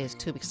have to say it's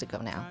 2 weeks ago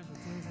now.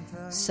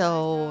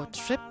 So,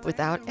 trip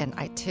without an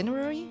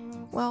itinerary?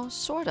 Well,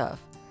 sort of.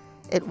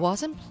 It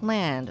wasn't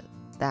planned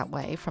that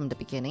way from the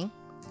beginning.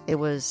 It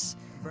was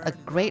a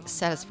great,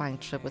 satisfying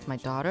trip with my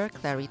daughter,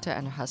 Clarita,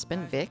 and her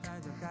husband, Vic,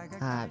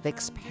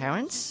 Vic's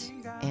parents,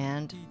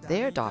 and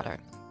their daughter.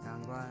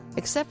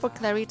 Except for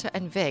Clarita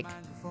and Vic,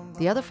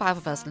 the other 5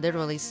 of us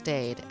literally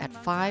stayed at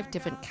 5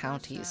 different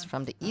counties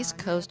from the east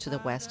coast to the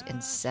west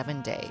in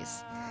 7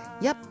 days.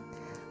 Yep,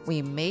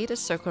 we made a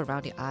circle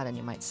around the island,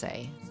 you might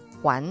say.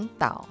 环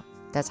岛.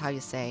 That's how you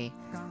say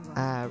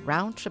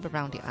round trip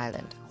around the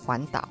island.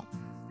 环岛.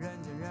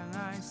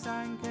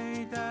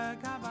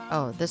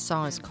 Oh, this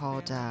song is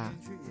called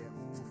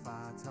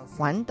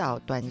环岛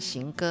短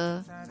行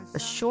歌, a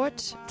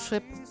short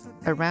trip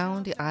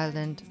around the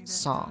island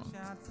song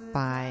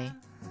by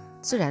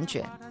自然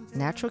卷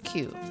Natural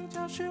Q.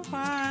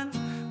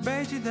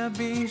 北极的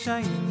冰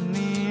山因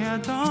你而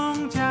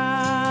冻僵，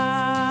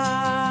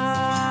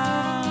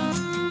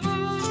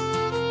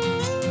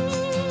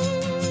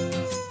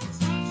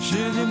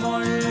世界末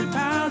日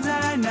抛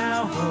在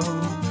脑后，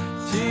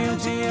亲友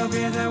亲友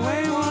别再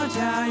为我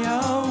加油，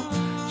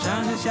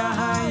上山下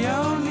海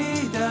有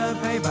你的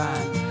陪伴，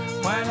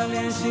快乐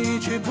练习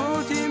曲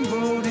不停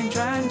不停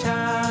传唱，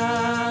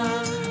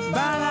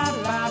巴拉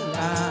巴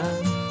拉，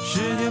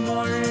世界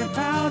末日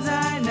抛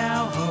在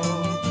脑后，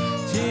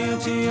亲友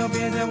亲友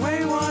别再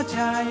为我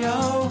加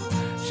油，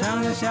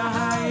上山下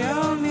海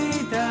有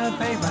你的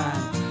陪伴，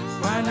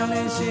快乐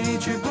练习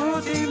曲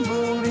不停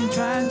不停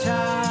传唱。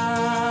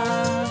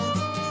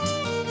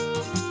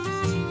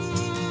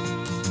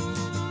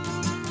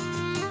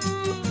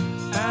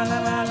啦啦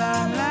啦啦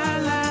啦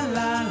啦啦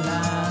啦，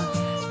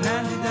南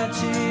极的企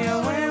鹅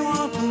为我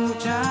鼓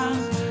掌，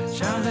上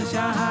山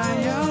下海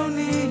有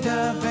你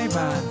的陪伴，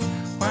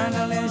欢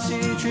乐练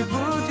习曲不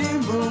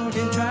停不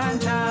停传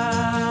唱。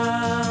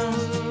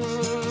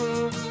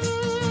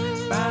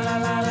巴啦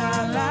啦啦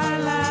啦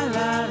啦啦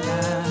啦，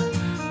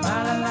巴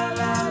啦啦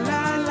啦啦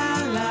啦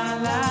啦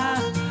啦，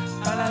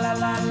巴啦啦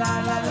啦啦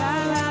啦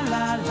啦啦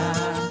啦，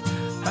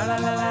巴啦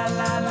啦啦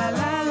啦啦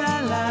啦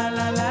啦啦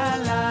啦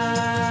啦。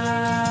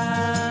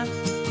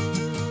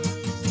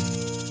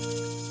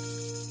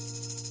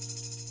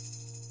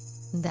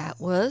That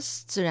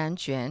was 自然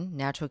卷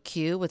Natural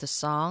Q with the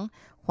song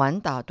环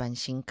岛短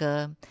行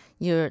歌.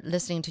 You're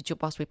listening to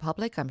Jukebox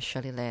Republic. I'm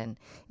Shirley Lin.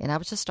 And I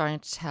was just starting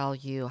to tell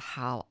you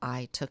how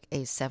I took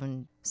a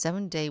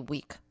seven-day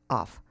week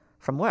off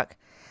from work.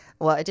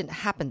 Well, it didn't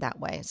happen that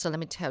way. So let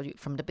me tell you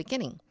from the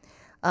beginning.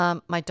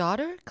 My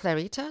daughter,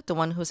 Clarita, the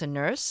one who's a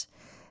nurse,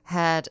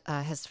 had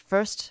his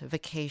first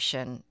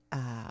vacation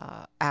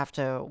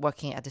after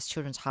working at this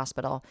children's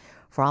hospital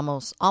for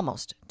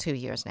almost 2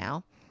 years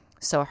now.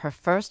 So her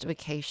first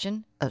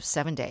vacation of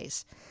 7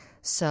 days.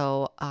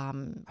 So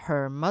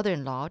her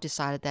mother-in-law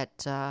decided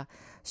that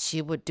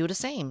she would do the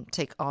same,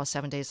 take all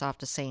 7 days off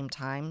the same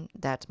time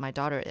that my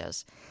daughter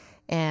is.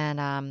 And,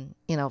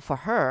 for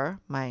her,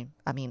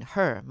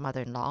 her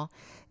mother-in-law,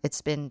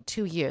 it's been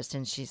 2 years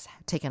since she's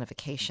taken a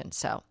vacation.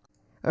 So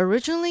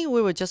originally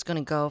we were just going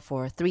to go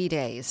for 3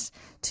 days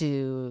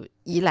to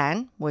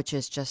Yilan, which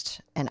is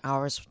just an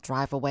hour's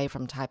drive away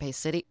from Taipei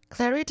City.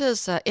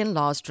 Clarita's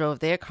in-laws drove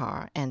their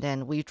car, and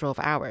then we drove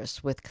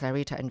ours with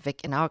Clarita and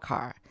Vic in our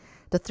car.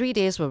 The 3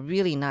 days were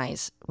really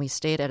nice. We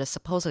stayed at a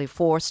supposedly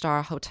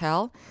 4-star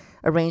hotel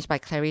arranged by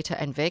Clarita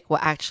and Vic.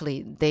 Well,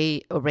 actually,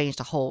 they arranged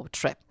the whole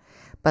trip.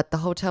 But the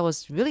hotel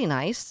was really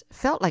nice.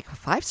 Felt like a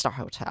 5-star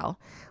hotel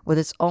with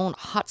its own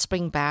hot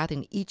spring bath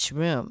in each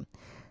room.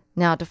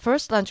 Now, the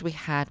first lunch we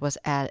had was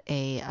at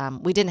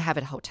we didn't have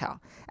a hotel.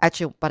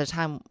 Actually, by the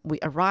time we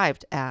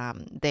arrived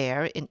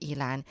there in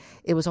Yilan,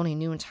 it was only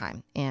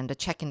noontime, and the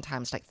check-in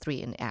time was like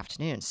 3 in the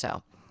afternoon.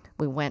 So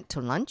we went to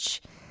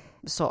lunch.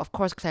 So, of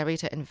course,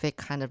 Clarita and Vic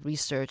kind of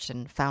researched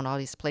and found all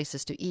these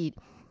places to eat.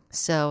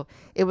 So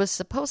it was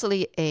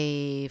supposedly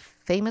a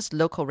famous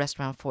local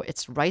restaurant for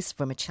its rice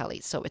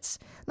vermicelli. So it's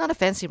not a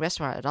fancy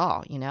restaurant at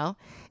all,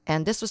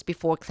 And this was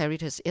before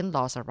Clarita's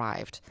in-laws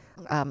arrived.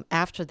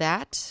 After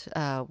that,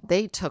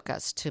 they took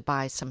us to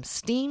buy some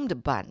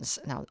steamed buns.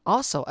 Now,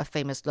 also a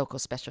famous local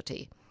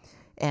specialty.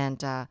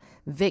 And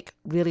Vic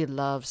really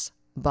loves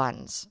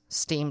buns,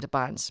 steamed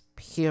buns,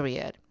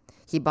 period.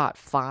 He bought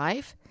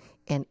 5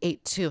 and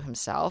ate 2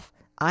 himself.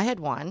 I had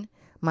 1.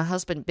 My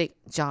husband, Big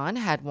John,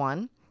 had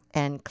 1.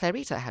 And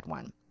Clarita had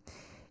 1.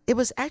 It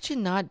was actually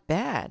not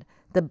bad.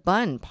 The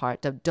bun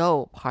part, the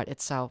dough part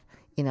itself,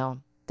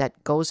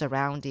 that goes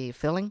around the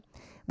filling,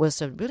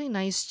 was a really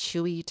nice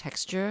chewy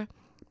texture.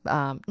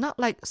 Not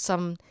like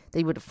some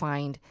they would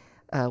find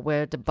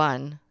where the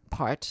bun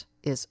part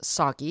is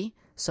soggy.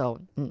 So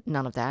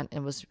none of that.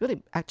 It was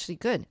really actually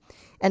good.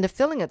 And the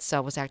filling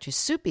itself was actually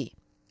soupy.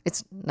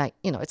 It's like,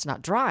 it's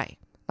not dry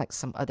like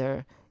some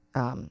other,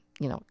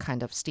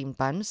 kind of steamed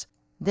buns.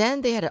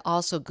 Then they had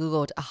also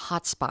Googled a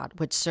hot spot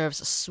which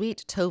serves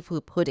sweet tofu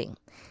pudding.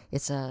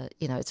 It's a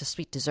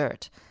sweet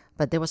dessert,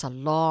 but there was a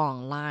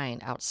long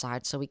line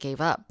outside, so we gave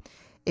up.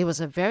 It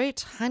was a very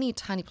tiny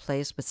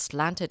place with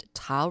slanted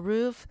tile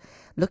roof,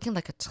 looking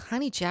like a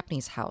tiny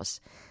Japanese house.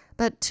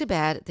 But too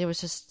bad, there was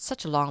just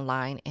such a long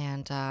line,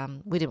 and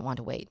we didn't want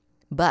to wait.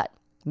 But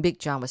Big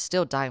John was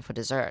still dying for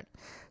dessert.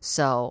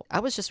 So I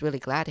was just really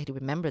glad he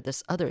remembered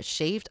this other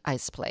shaved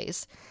ice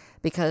place,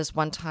 because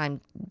one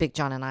time Big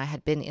John and I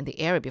had been in the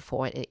area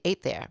before and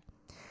ate there.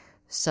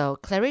 So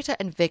Clarita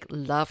and Vic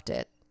loved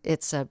it.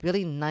 It's a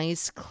really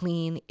nice,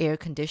 clean,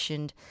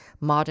 air-conditioned,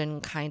 modern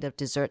kind of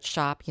dessert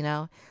shop, you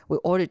know. We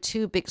ordered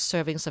 2 big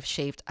servings of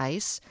shaved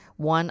ice.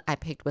 One I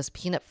picked was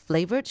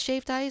peanut-flavored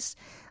shaved ice.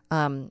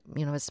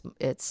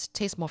 It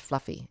tastes more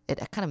fluffy. It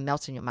kind of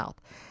melts in your mouth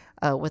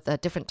with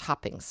different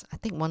toppings. I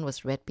think one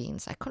was red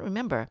beans. I couldn't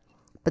remember.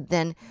 But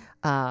then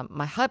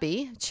my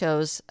hubby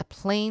chose a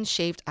plain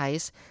shaved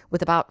ice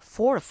with about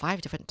 4 or 5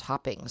 different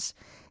toppings,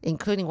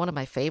 including one of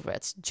my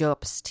favorites,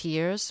 Job's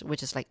Tears,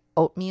 which is like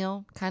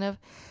oatmeal, kind of.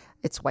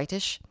 It's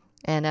whitish.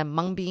 And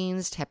mung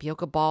beans,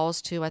 tapioca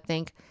balls, too, I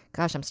think.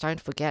 Gosh, I'm starting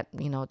to forget,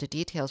 the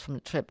details from the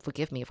trip.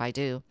 Forgive me if I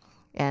do.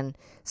 And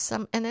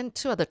then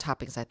 2 other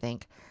toppings, I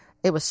think.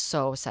 It was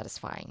so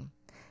satisfying.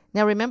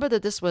 Now, remember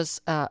that this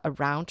was a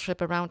round trip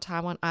around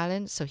Taiwan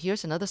Island. So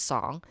here's another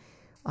song.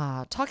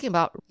 Talking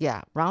about,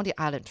 round the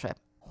island trip,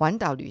 环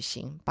岛旅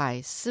行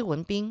by 施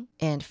文彬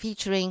and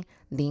featuring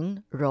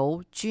林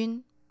柔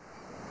君.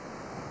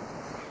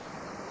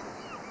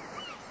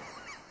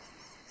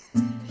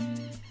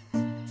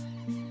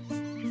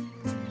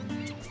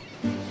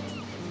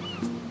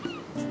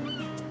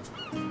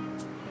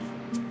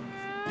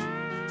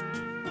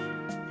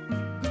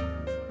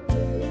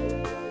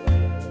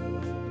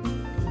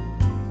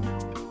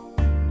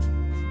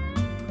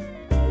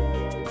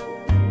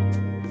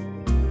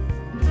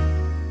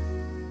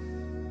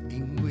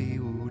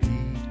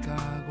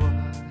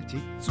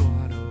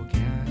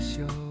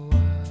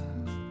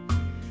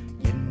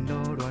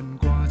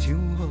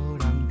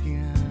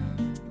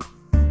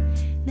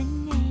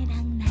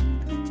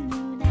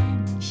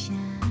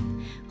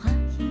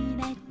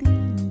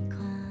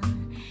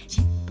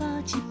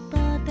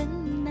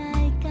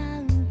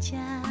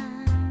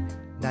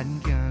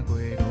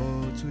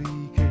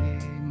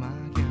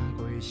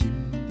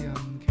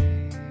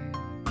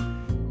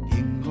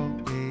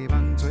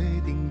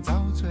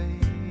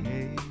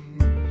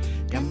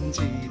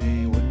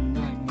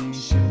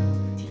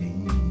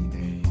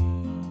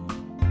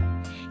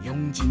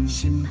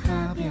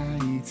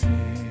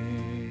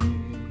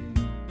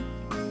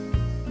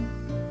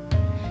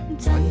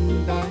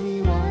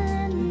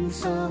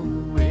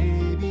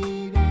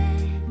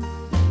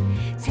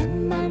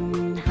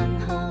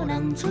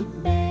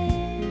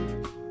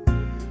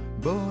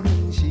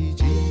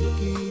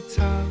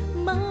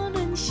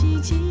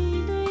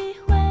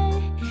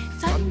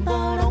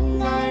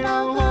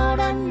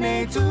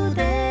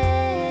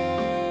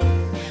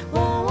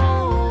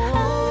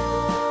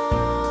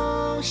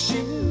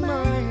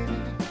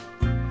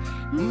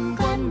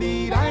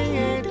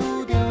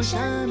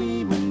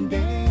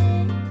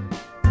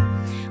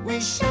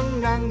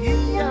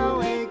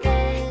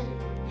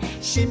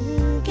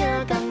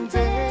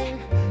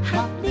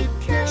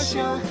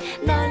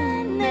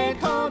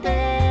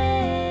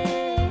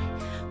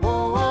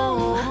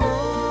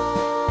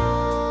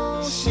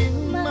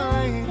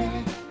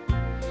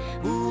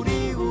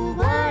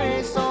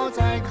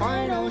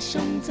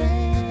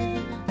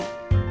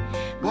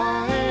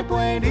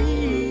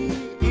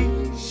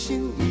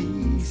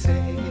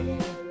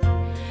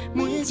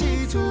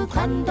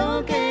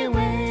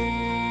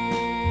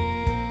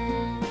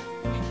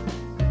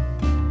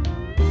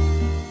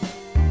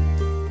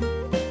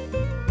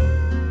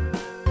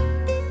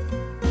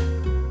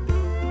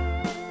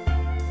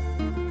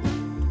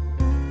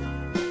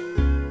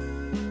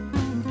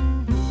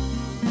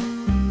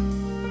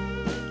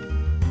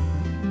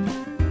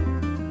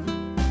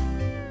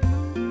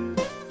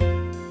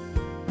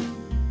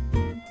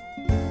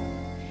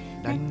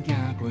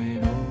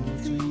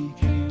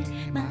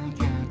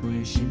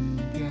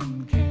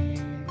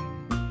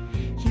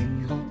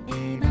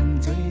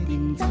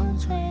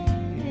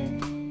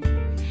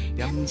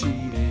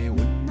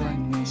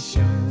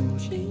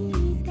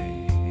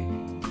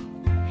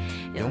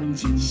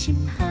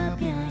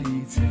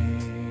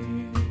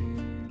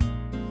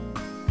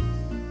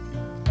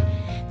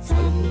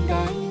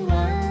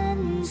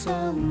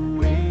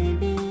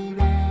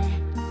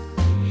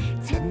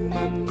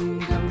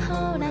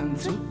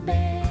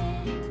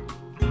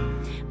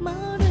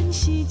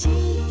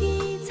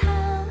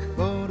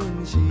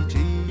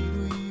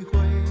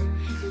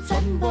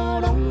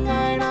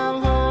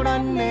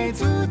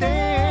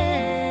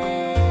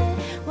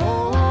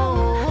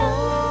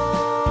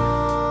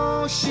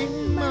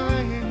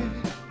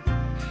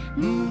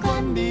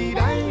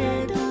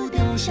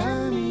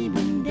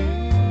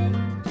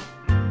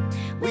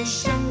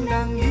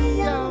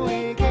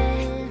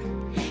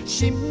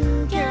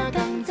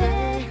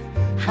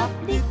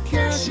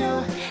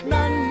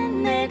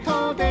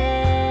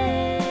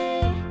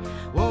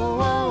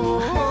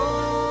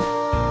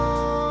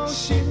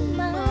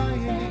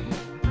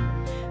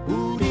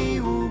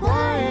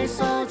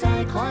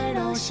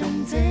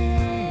济，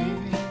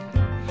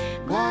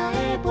我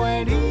会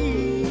陪你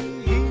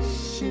一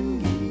生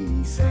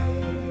一世，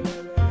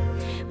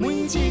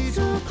每一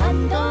次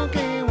盼到计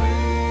划。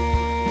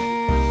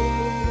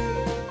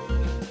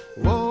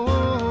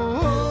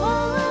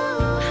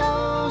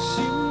心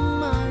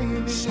爱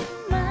的，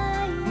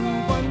不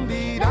管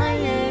未来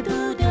会拄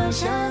着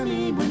啥物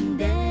问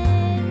题，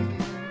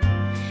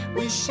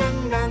为谁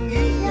人以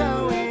后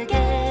会嫁，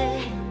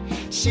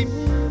心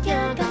痛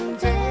同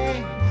齐，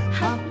合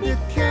力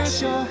疼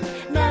惜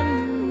咱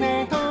的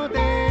土地。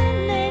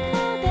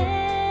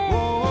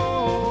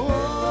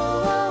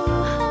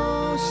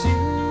心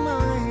爱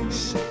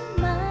的，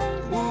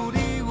有你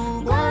有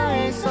我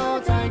的所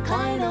在，快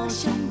乐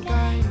上界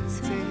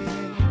多。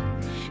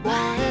我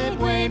会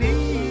陪你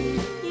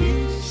一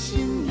生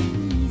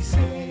一世，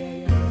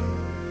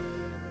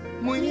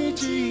每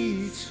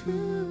一次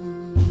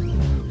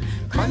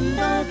盼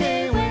到计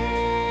划。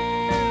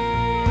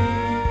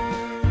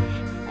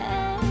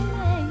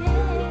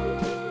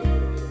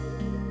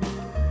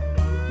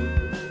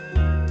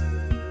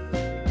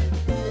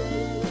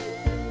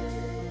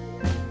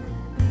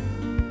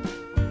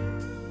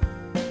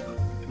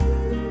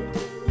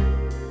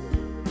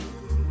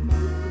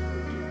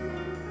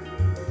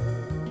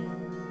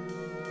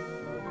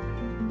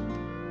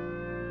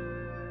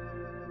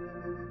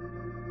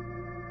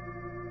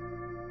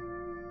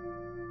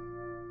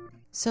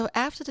So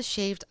after the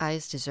shaved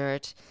ice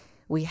dessert,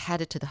 we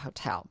headed to the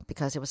hotel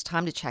because it was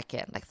time to check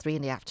in, like 3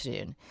 in the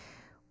afternoon.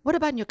 What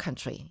about in your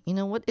country? You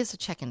know, what is the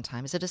check-in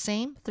time? Is it the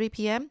same, 3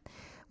 p.m.?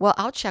 Well,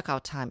 our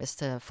checkout time is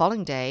the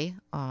following day,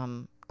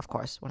 of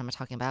course, what am I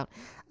talking about?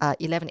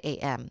 11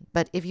 a.m.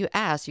 But if you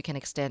ask, you can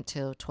extend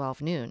till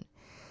 12 noon.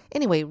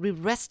 Anyway, we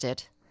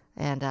rested,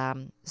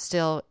 and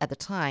still at the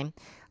time,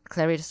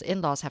 Clarice's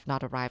in-laws have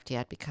not arrived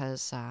yet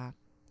because,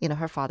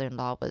 her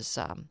father-in-law was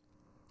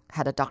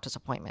had a doctor's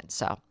appointment,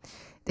 so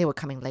they were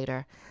coming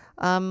later.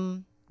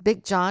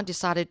 Big John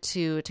decided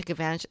to take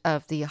advantage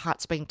of the hot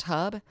spring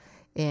tub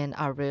in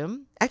our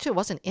room. Actually, it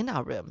wasn't in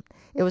our room.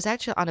 It was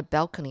actually on a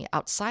balcony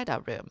outside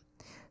our room.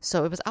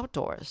 So it was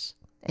outdoors.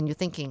 And you're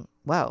thinking,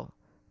 whoa,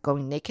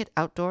 going naked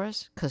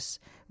outdoors? Because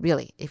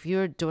really, if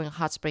you're doing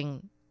hot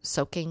spring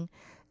soaking,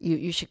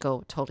 you should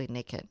go totally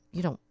naked.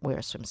 You don't wear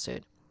a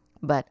swimsuit.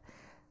 But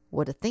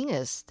well, the thing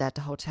is that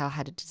the hotel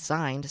had it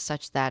designed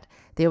such that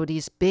there were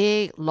these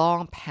big,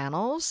 long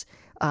panels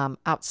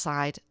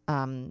outside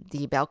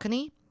the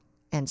balcony.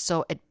 And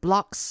so it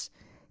blocks,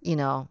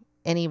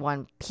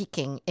 anyone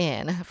peeking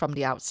in from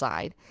the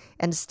outside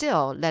and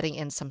still letting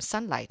in some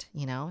sunlight,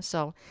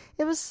 So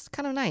it was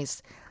kind of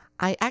nice.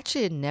 I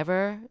actually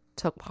never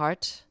took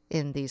part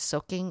in the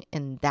soaking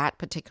in that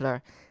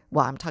particular,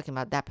 I'm talking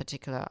about that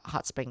particular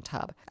hot spring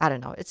tub. I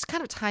don't know. It's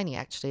kind of tiny,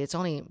 actually. It's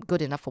only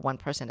good enough for one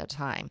person at a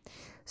time.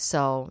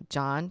 So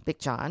Big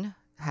John,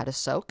 had a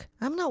soak.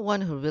 I'm not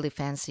one who really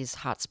fancies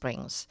hot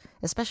springs,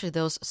 especially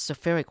those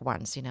sulfuric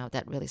ones,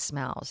 that really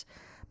smells.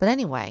 But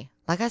anyway,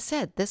 like I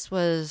said, this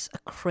was a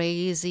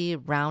crazy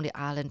round the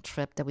island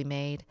trip that we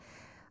made,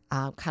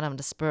 kind of on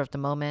the spur of the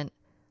moment.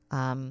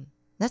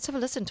 Let's have a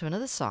listen to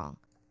another song.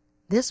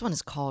 This one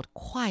is called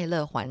快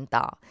乐环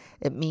岛.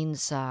 It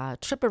means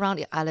trip around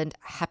the island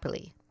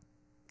happily.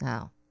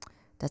 Now,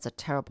 that's a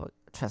terrible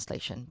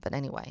translation, but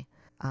anyway,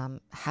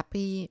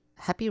 happy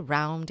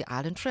round the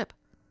island trip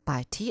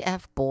by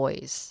TF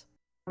Boys.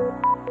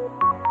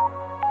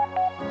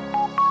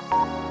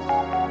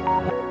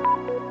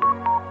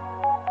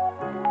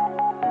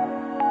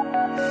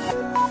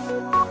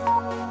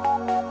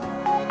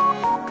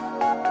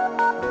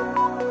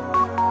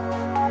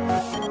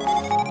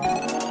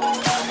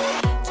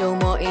 周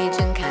末一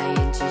睁开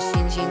眼睛，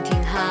心情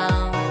挺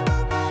好。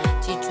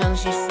起床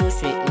洗漱，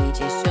睡一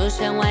件休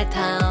闲外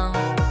套。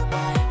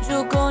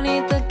如果你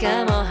的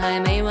感冒还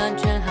没完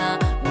全好，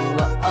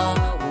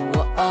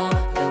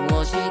跟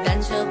我骑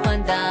单车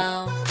环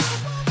岛。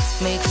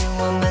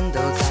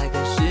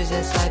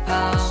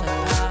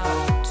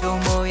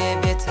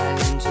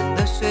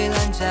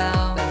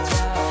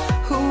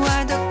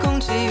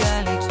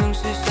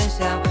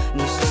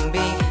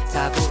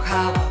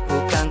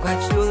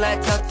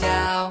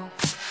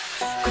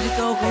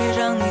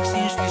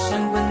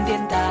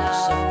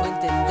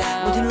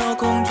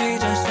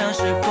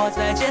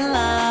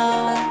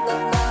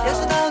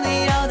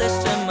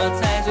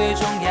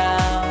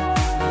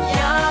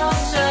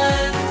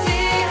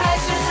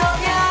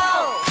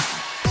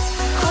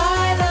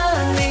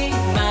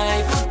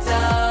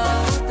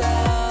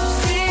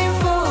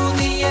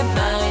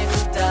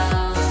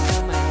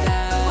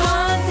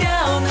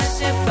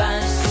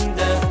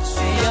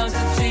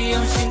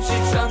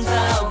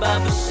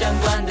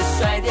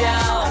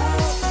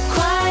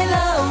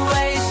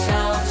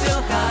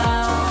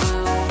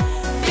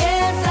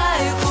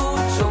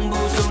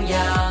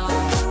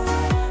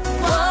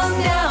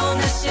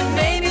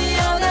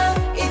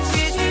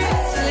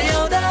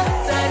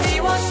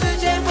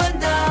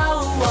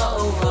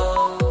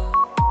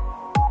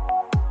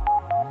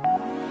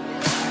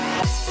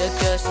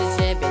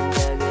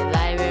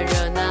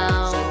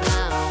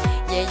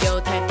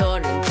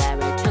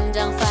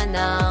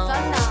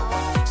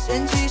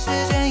神奇时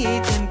间一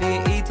天比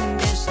一天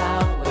变少，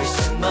为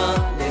什么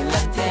连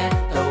蓝天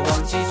都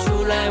忘记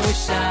出来微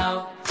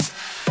笑？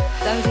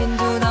当前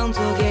就当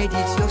作给地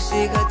球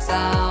洗个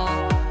澡，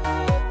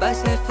把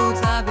些复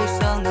杂悲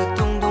伤的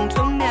统统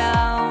冲掉，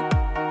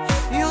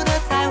有的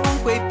彩虹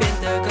会变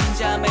得更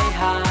加美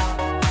好。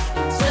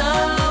这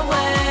微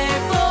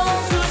风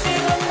出现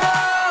很好，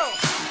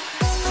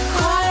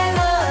快乐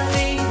你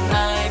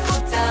买不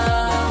到，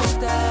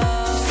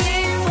幸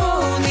福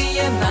你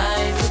也买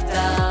不到，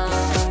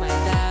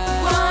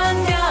关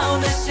掉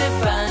那些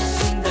烦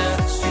心的，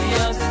需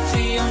要自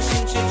己用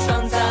心去创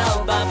造，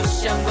把不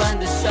相关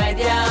的甩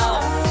掉。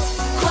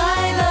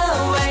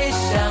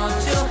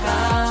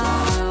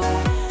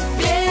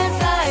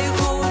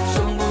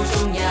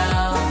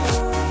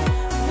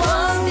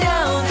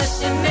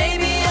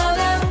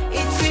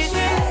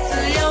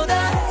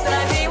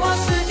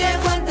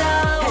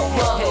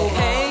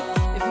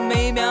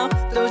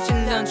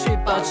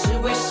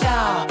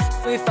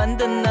最烦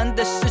的难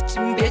的事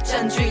情别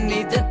占据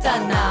你的大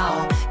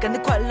脑，感到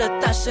快乐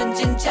大声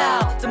尖叫，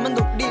怎么努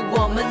力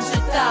我们知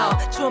道，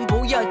千万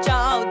不要骄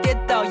傲跌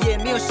倒，也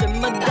没有什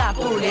么大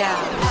不了。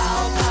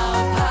跑跑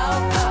跑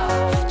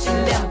跑，尽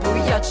量不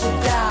要迟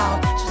到，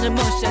朝着梦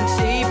想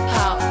起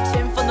跑，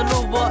前方的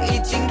路我已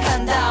经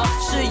看到，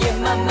视野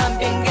慢慢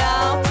变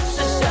高，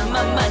视线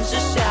慢慢知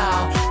晓，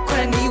快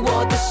乐你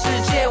我的世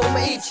界，我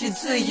们一起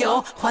自由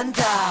环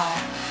岛。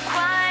快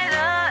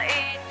乐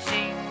已经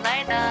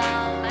来到，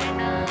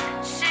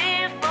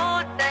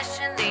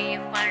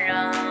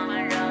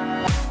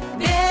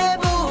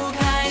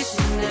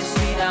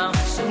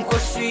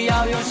需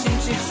要用心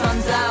去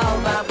创造，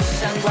把不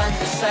相关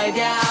的甩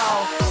掉。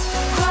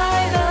快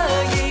乐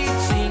已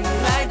经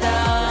来到，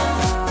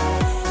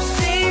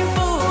幸福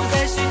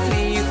在心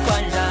里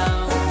环绕，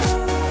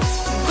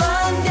关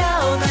掉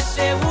那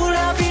些无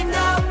聊频道，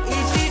一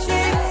起去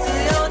自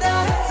由的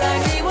在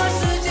你我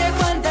世界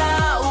环岛。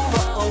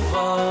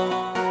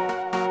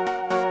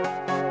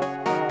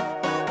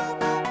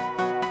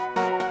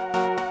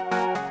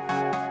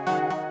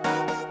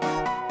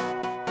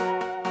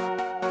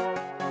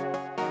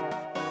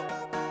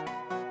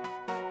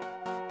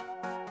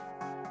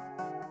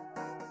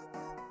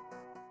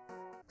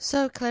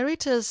So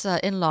Clarita's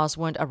in-laws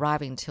weren't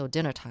arriving till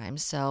dinner time,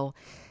 so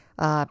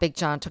Big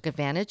John took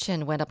advantage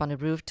and went up on the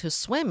roof to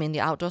swim in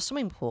the outdoor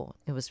swimming pool.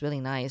 It was really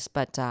nice,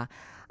 but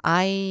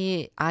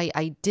I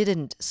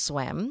didn't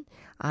swim.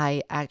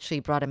 I actually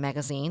brought a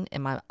magazine,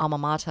 in my alma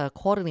mater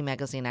quarterly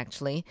magazine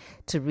actually,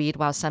 to read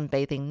while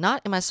sunbathing.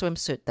 Not in my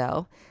swimsuit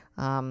though.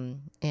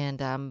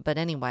 But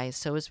anyway,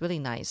 so it was really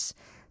nice,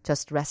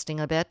 just resting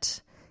a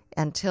bit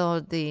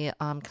until the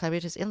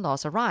Clarita's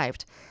in-laws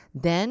arrived.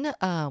 Then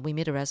we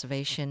made a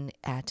reservation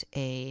at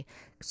a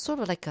sort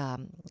of like a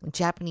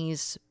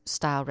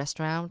Japanese-style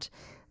restaurant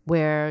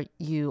where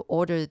you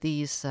order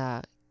these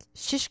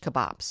shish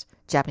kebabs,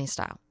 Japanese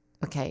style,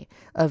 okay,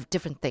 of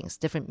different things,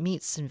 different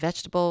meats and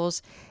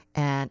vegetables,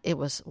 and it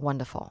was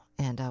wonderful.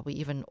 And we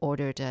even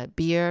ordered a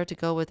beer to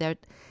go with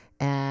it,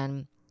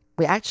 and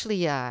we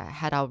actually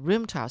had our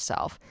room to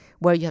ourselves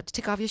where you have to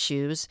take off your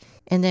shoes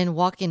and then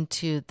walk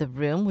into the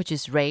room, which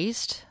is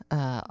raised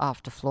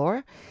off the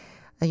floor.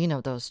 You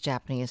know, those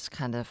Japanese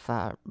kind of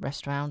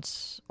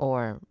restaurants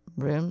or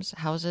rooms,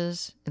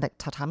 houses, like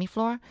tatami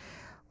floor.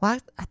 Well,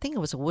 I think it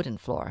was a wooden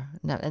floor.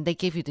 No, and they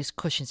gave you these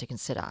cushions you can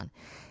sit on.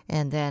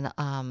 And then,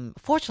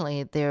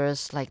 fortunately,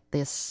 there's like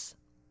this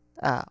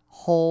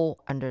hole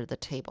under the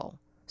table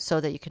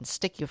so that you can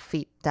stick your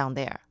feet down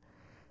there,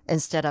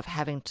 instead of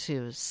having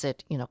to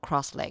sit,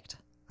 cross-legged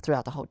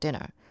throughout the whole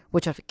dinner,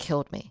 which would have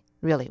killed me.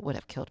 Really would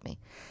have killed me.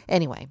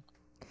 Anyway,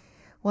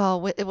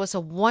 well, it was a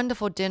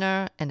wonderful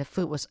dinner, and the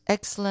food was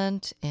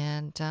excellent.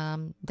 And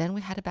then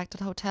we headed back to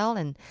the hotel,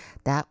 and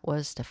that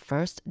was the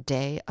first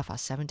day of our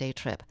 7-day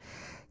trip.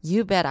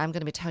 You bet I'm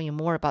going to be telling you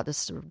more about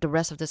the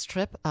rest of this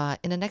trip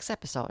in the next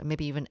episode,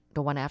 maybe even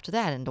the one after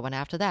that and the one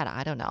after that.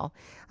 I don't know.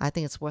 I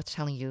think it's worth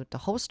telling you the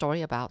whole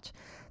story about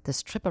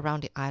this trip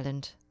around the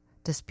island,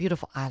 this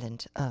beautiful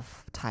island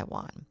of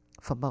Taiwan,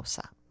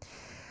 Formosa.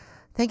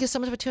 Thank you so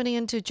much for tuning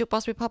in to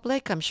Jukebox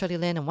Republic. I'm Shirley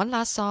Lin, and one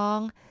last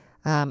song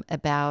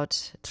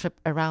about trip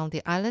around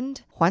the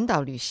island, 环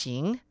岛旅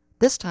行,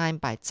 this time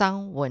by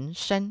Zhang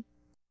Wensheng.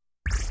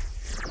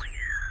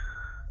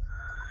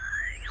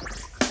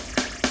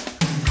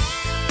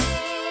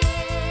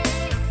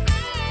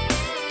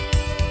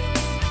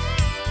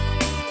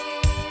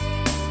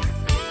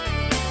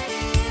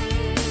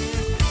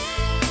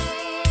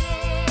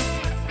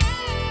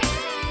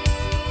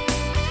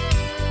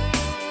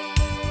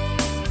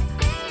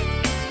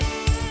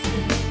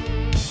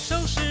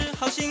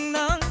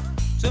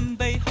 准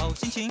备好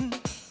心情，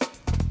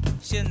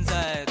现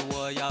在的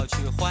我要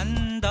去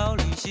环岛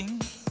旅行，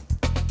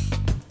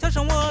跳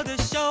上我的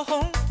小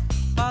红，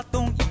发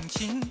动引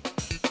擎，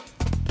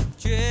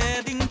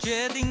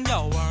决定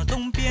要往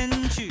东边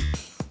去，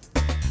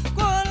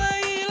过了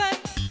宜兰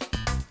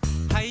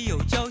还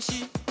有礁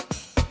溪，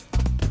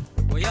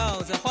我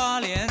要在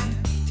花莲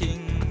停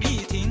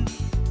一停，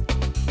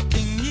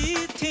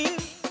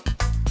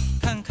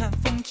看看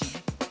风景，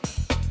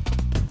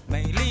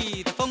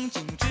丽的风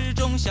景之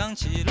中想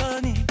起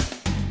了你。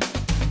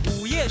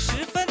午夜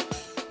时分，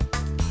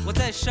我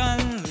在山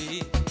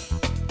里，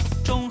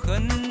中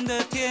横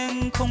的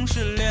天空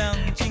是亮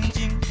晶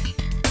晶，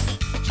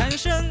蝉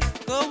声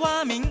和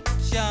蛙鸣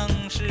像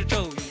是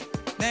咒语。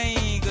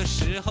那个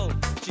时候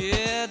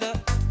觉得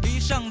离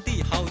上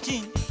帝好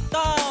近。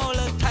到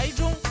了台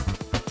中，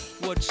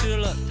我吃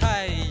了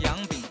太阳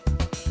饼，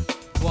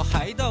我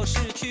还到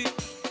市区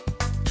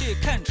去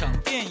看场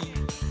电影。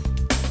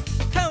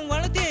看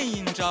完了电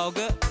影，找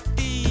个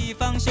地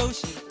方休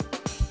息。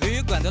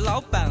旅馆的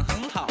老板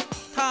很好，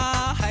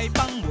他还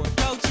帮我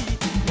招妓。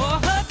我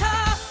和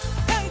他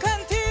看看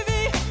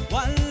TV，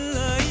 玩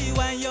了一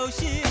玩游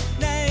戏，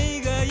那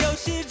个游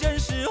戏真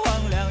是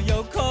荒凉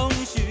又空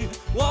虚。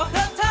我和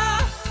他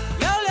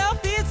聊聊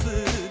彼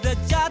此的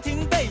家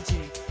庭背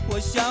景，我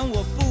想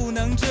我不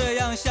能这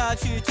样下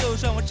去，就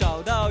算我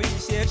找到一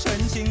些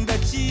纯情的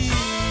记忆。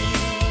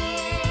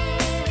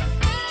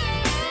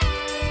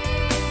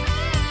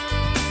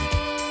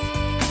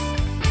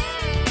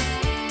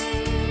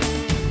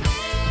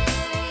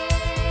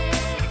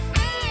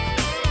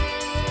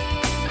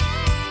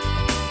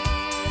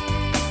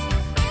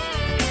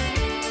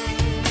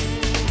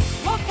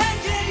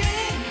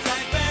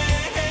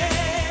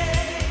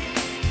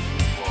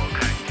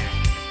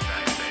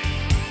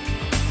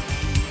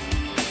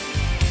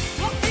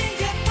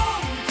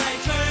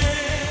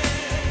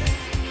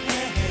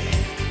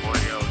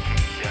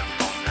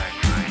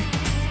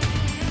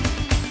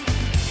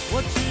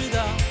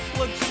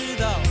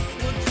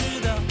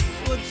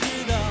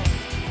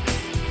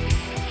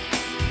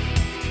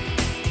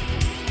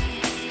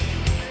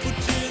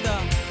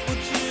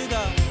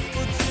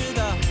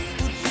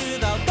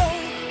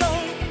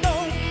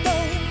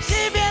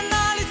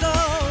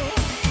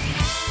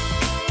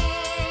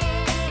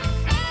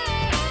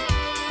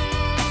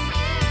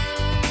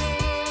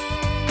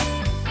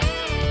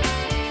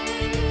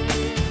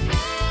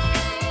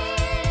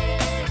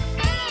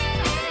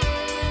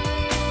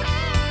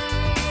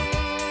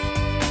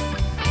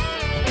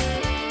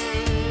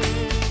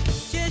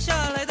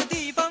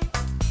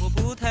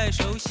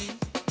熟悉，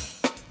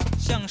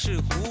像是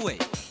虎尾，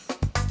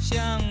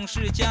像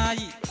是嘉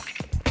义。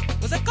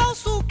我在高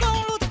速公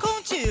路的空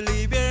气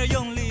里边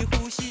用力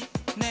呼吸，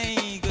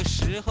那个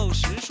时候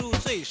时速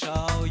最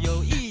少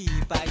有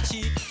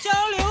170，交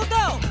流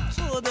道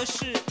做的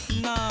是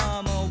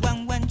那么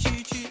弯弯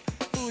曲曲，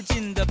附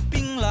近的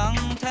槟榔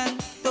摊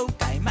都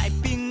改卖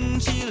冰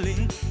淇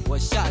淋，我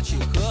下去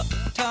和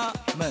他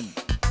们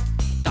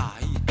打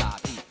一打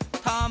屁，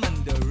他们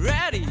的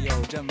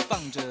radio 正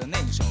放着那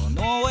首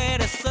挪威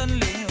的森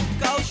林。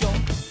高雄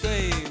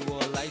对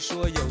我来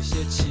说有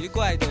些奇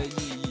怪的意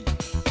义，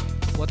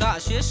我大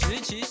学时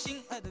期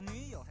心爱的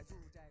女友还住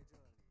在这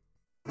里。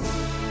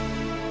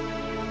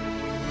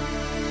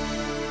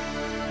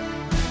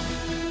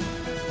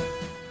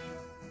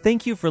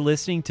Thank you for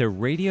listening to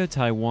Radio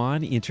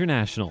Taiwan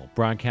International,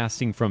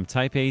 broadcasting from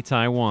Taipei,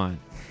 Taiwan.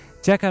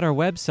 Check out our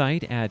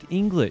website at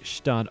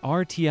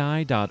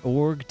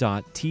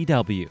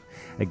english.rti.org.tw.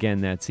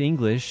 Again, that's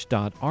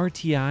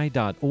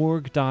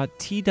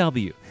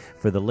english.rti.org.tw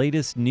for the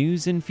latest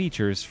news and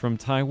features from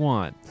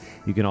Taiwan.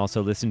 You can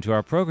also listen to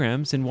our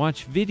programs and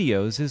watch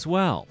videos as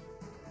well.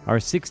 Our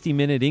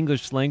 60-minute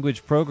English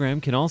language program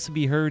can also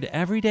be heard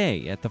every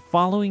day at the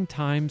following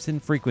times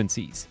and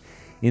frequencies.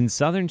 In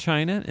southern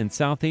China and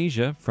South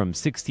Asia from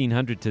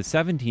 1600 to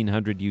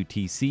 1700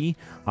 UTC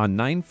on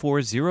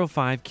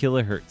 9405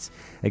 kHz.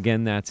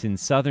 Again, that's in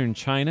southern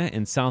China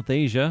and South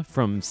Asia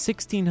from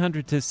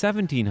 1600 to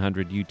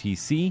 1700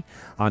 UTC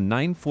on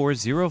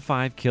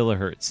 9405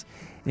 kHz.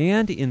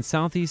 And in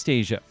Southeast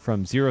Asia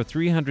from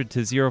 0300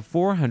 to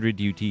 0400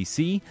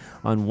 UTC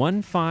on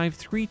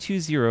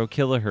 15320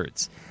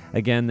 kHz.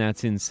 Again,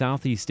 that's in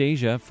Southeast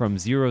Asia from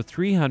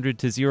 0300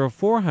 to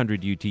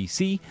 0400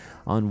 UTC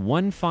on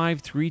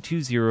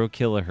 15320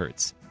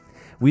 kHz.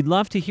 We'd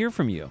love to hear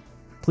from you.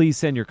 Please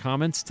send your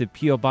comments to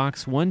P.O.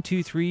 Box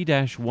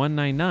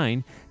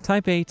 123-199,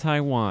 Taipei,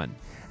 Taiwan.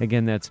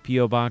 Again, that's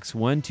P.O. Box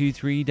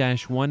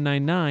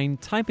 123-199,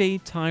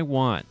 Taipei,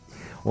 Taiwan.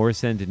 Or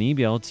send an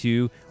email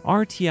to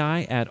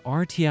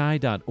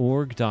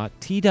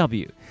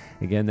rti@rti.org.tw.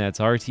 Again, that's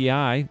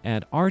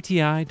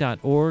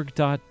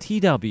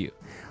rti@rti.org.tw.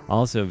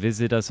 Also,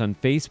 visit us on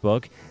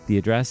Facebook. The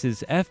address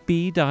is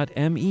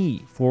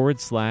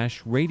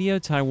fb.me/Radio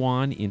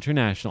Taiwan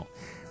International.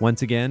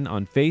 Once again,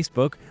 on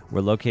Facebook,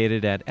 we're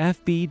located at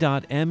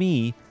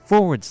fb.me/Radio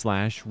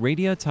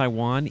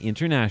Taiwan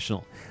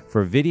International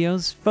for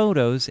videos,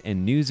 photos,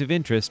 and news of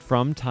interest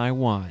from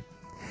Taiwan.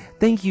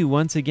 Thank you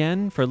once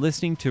again for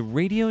listening to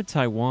Radio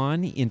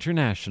Taiwan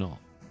International.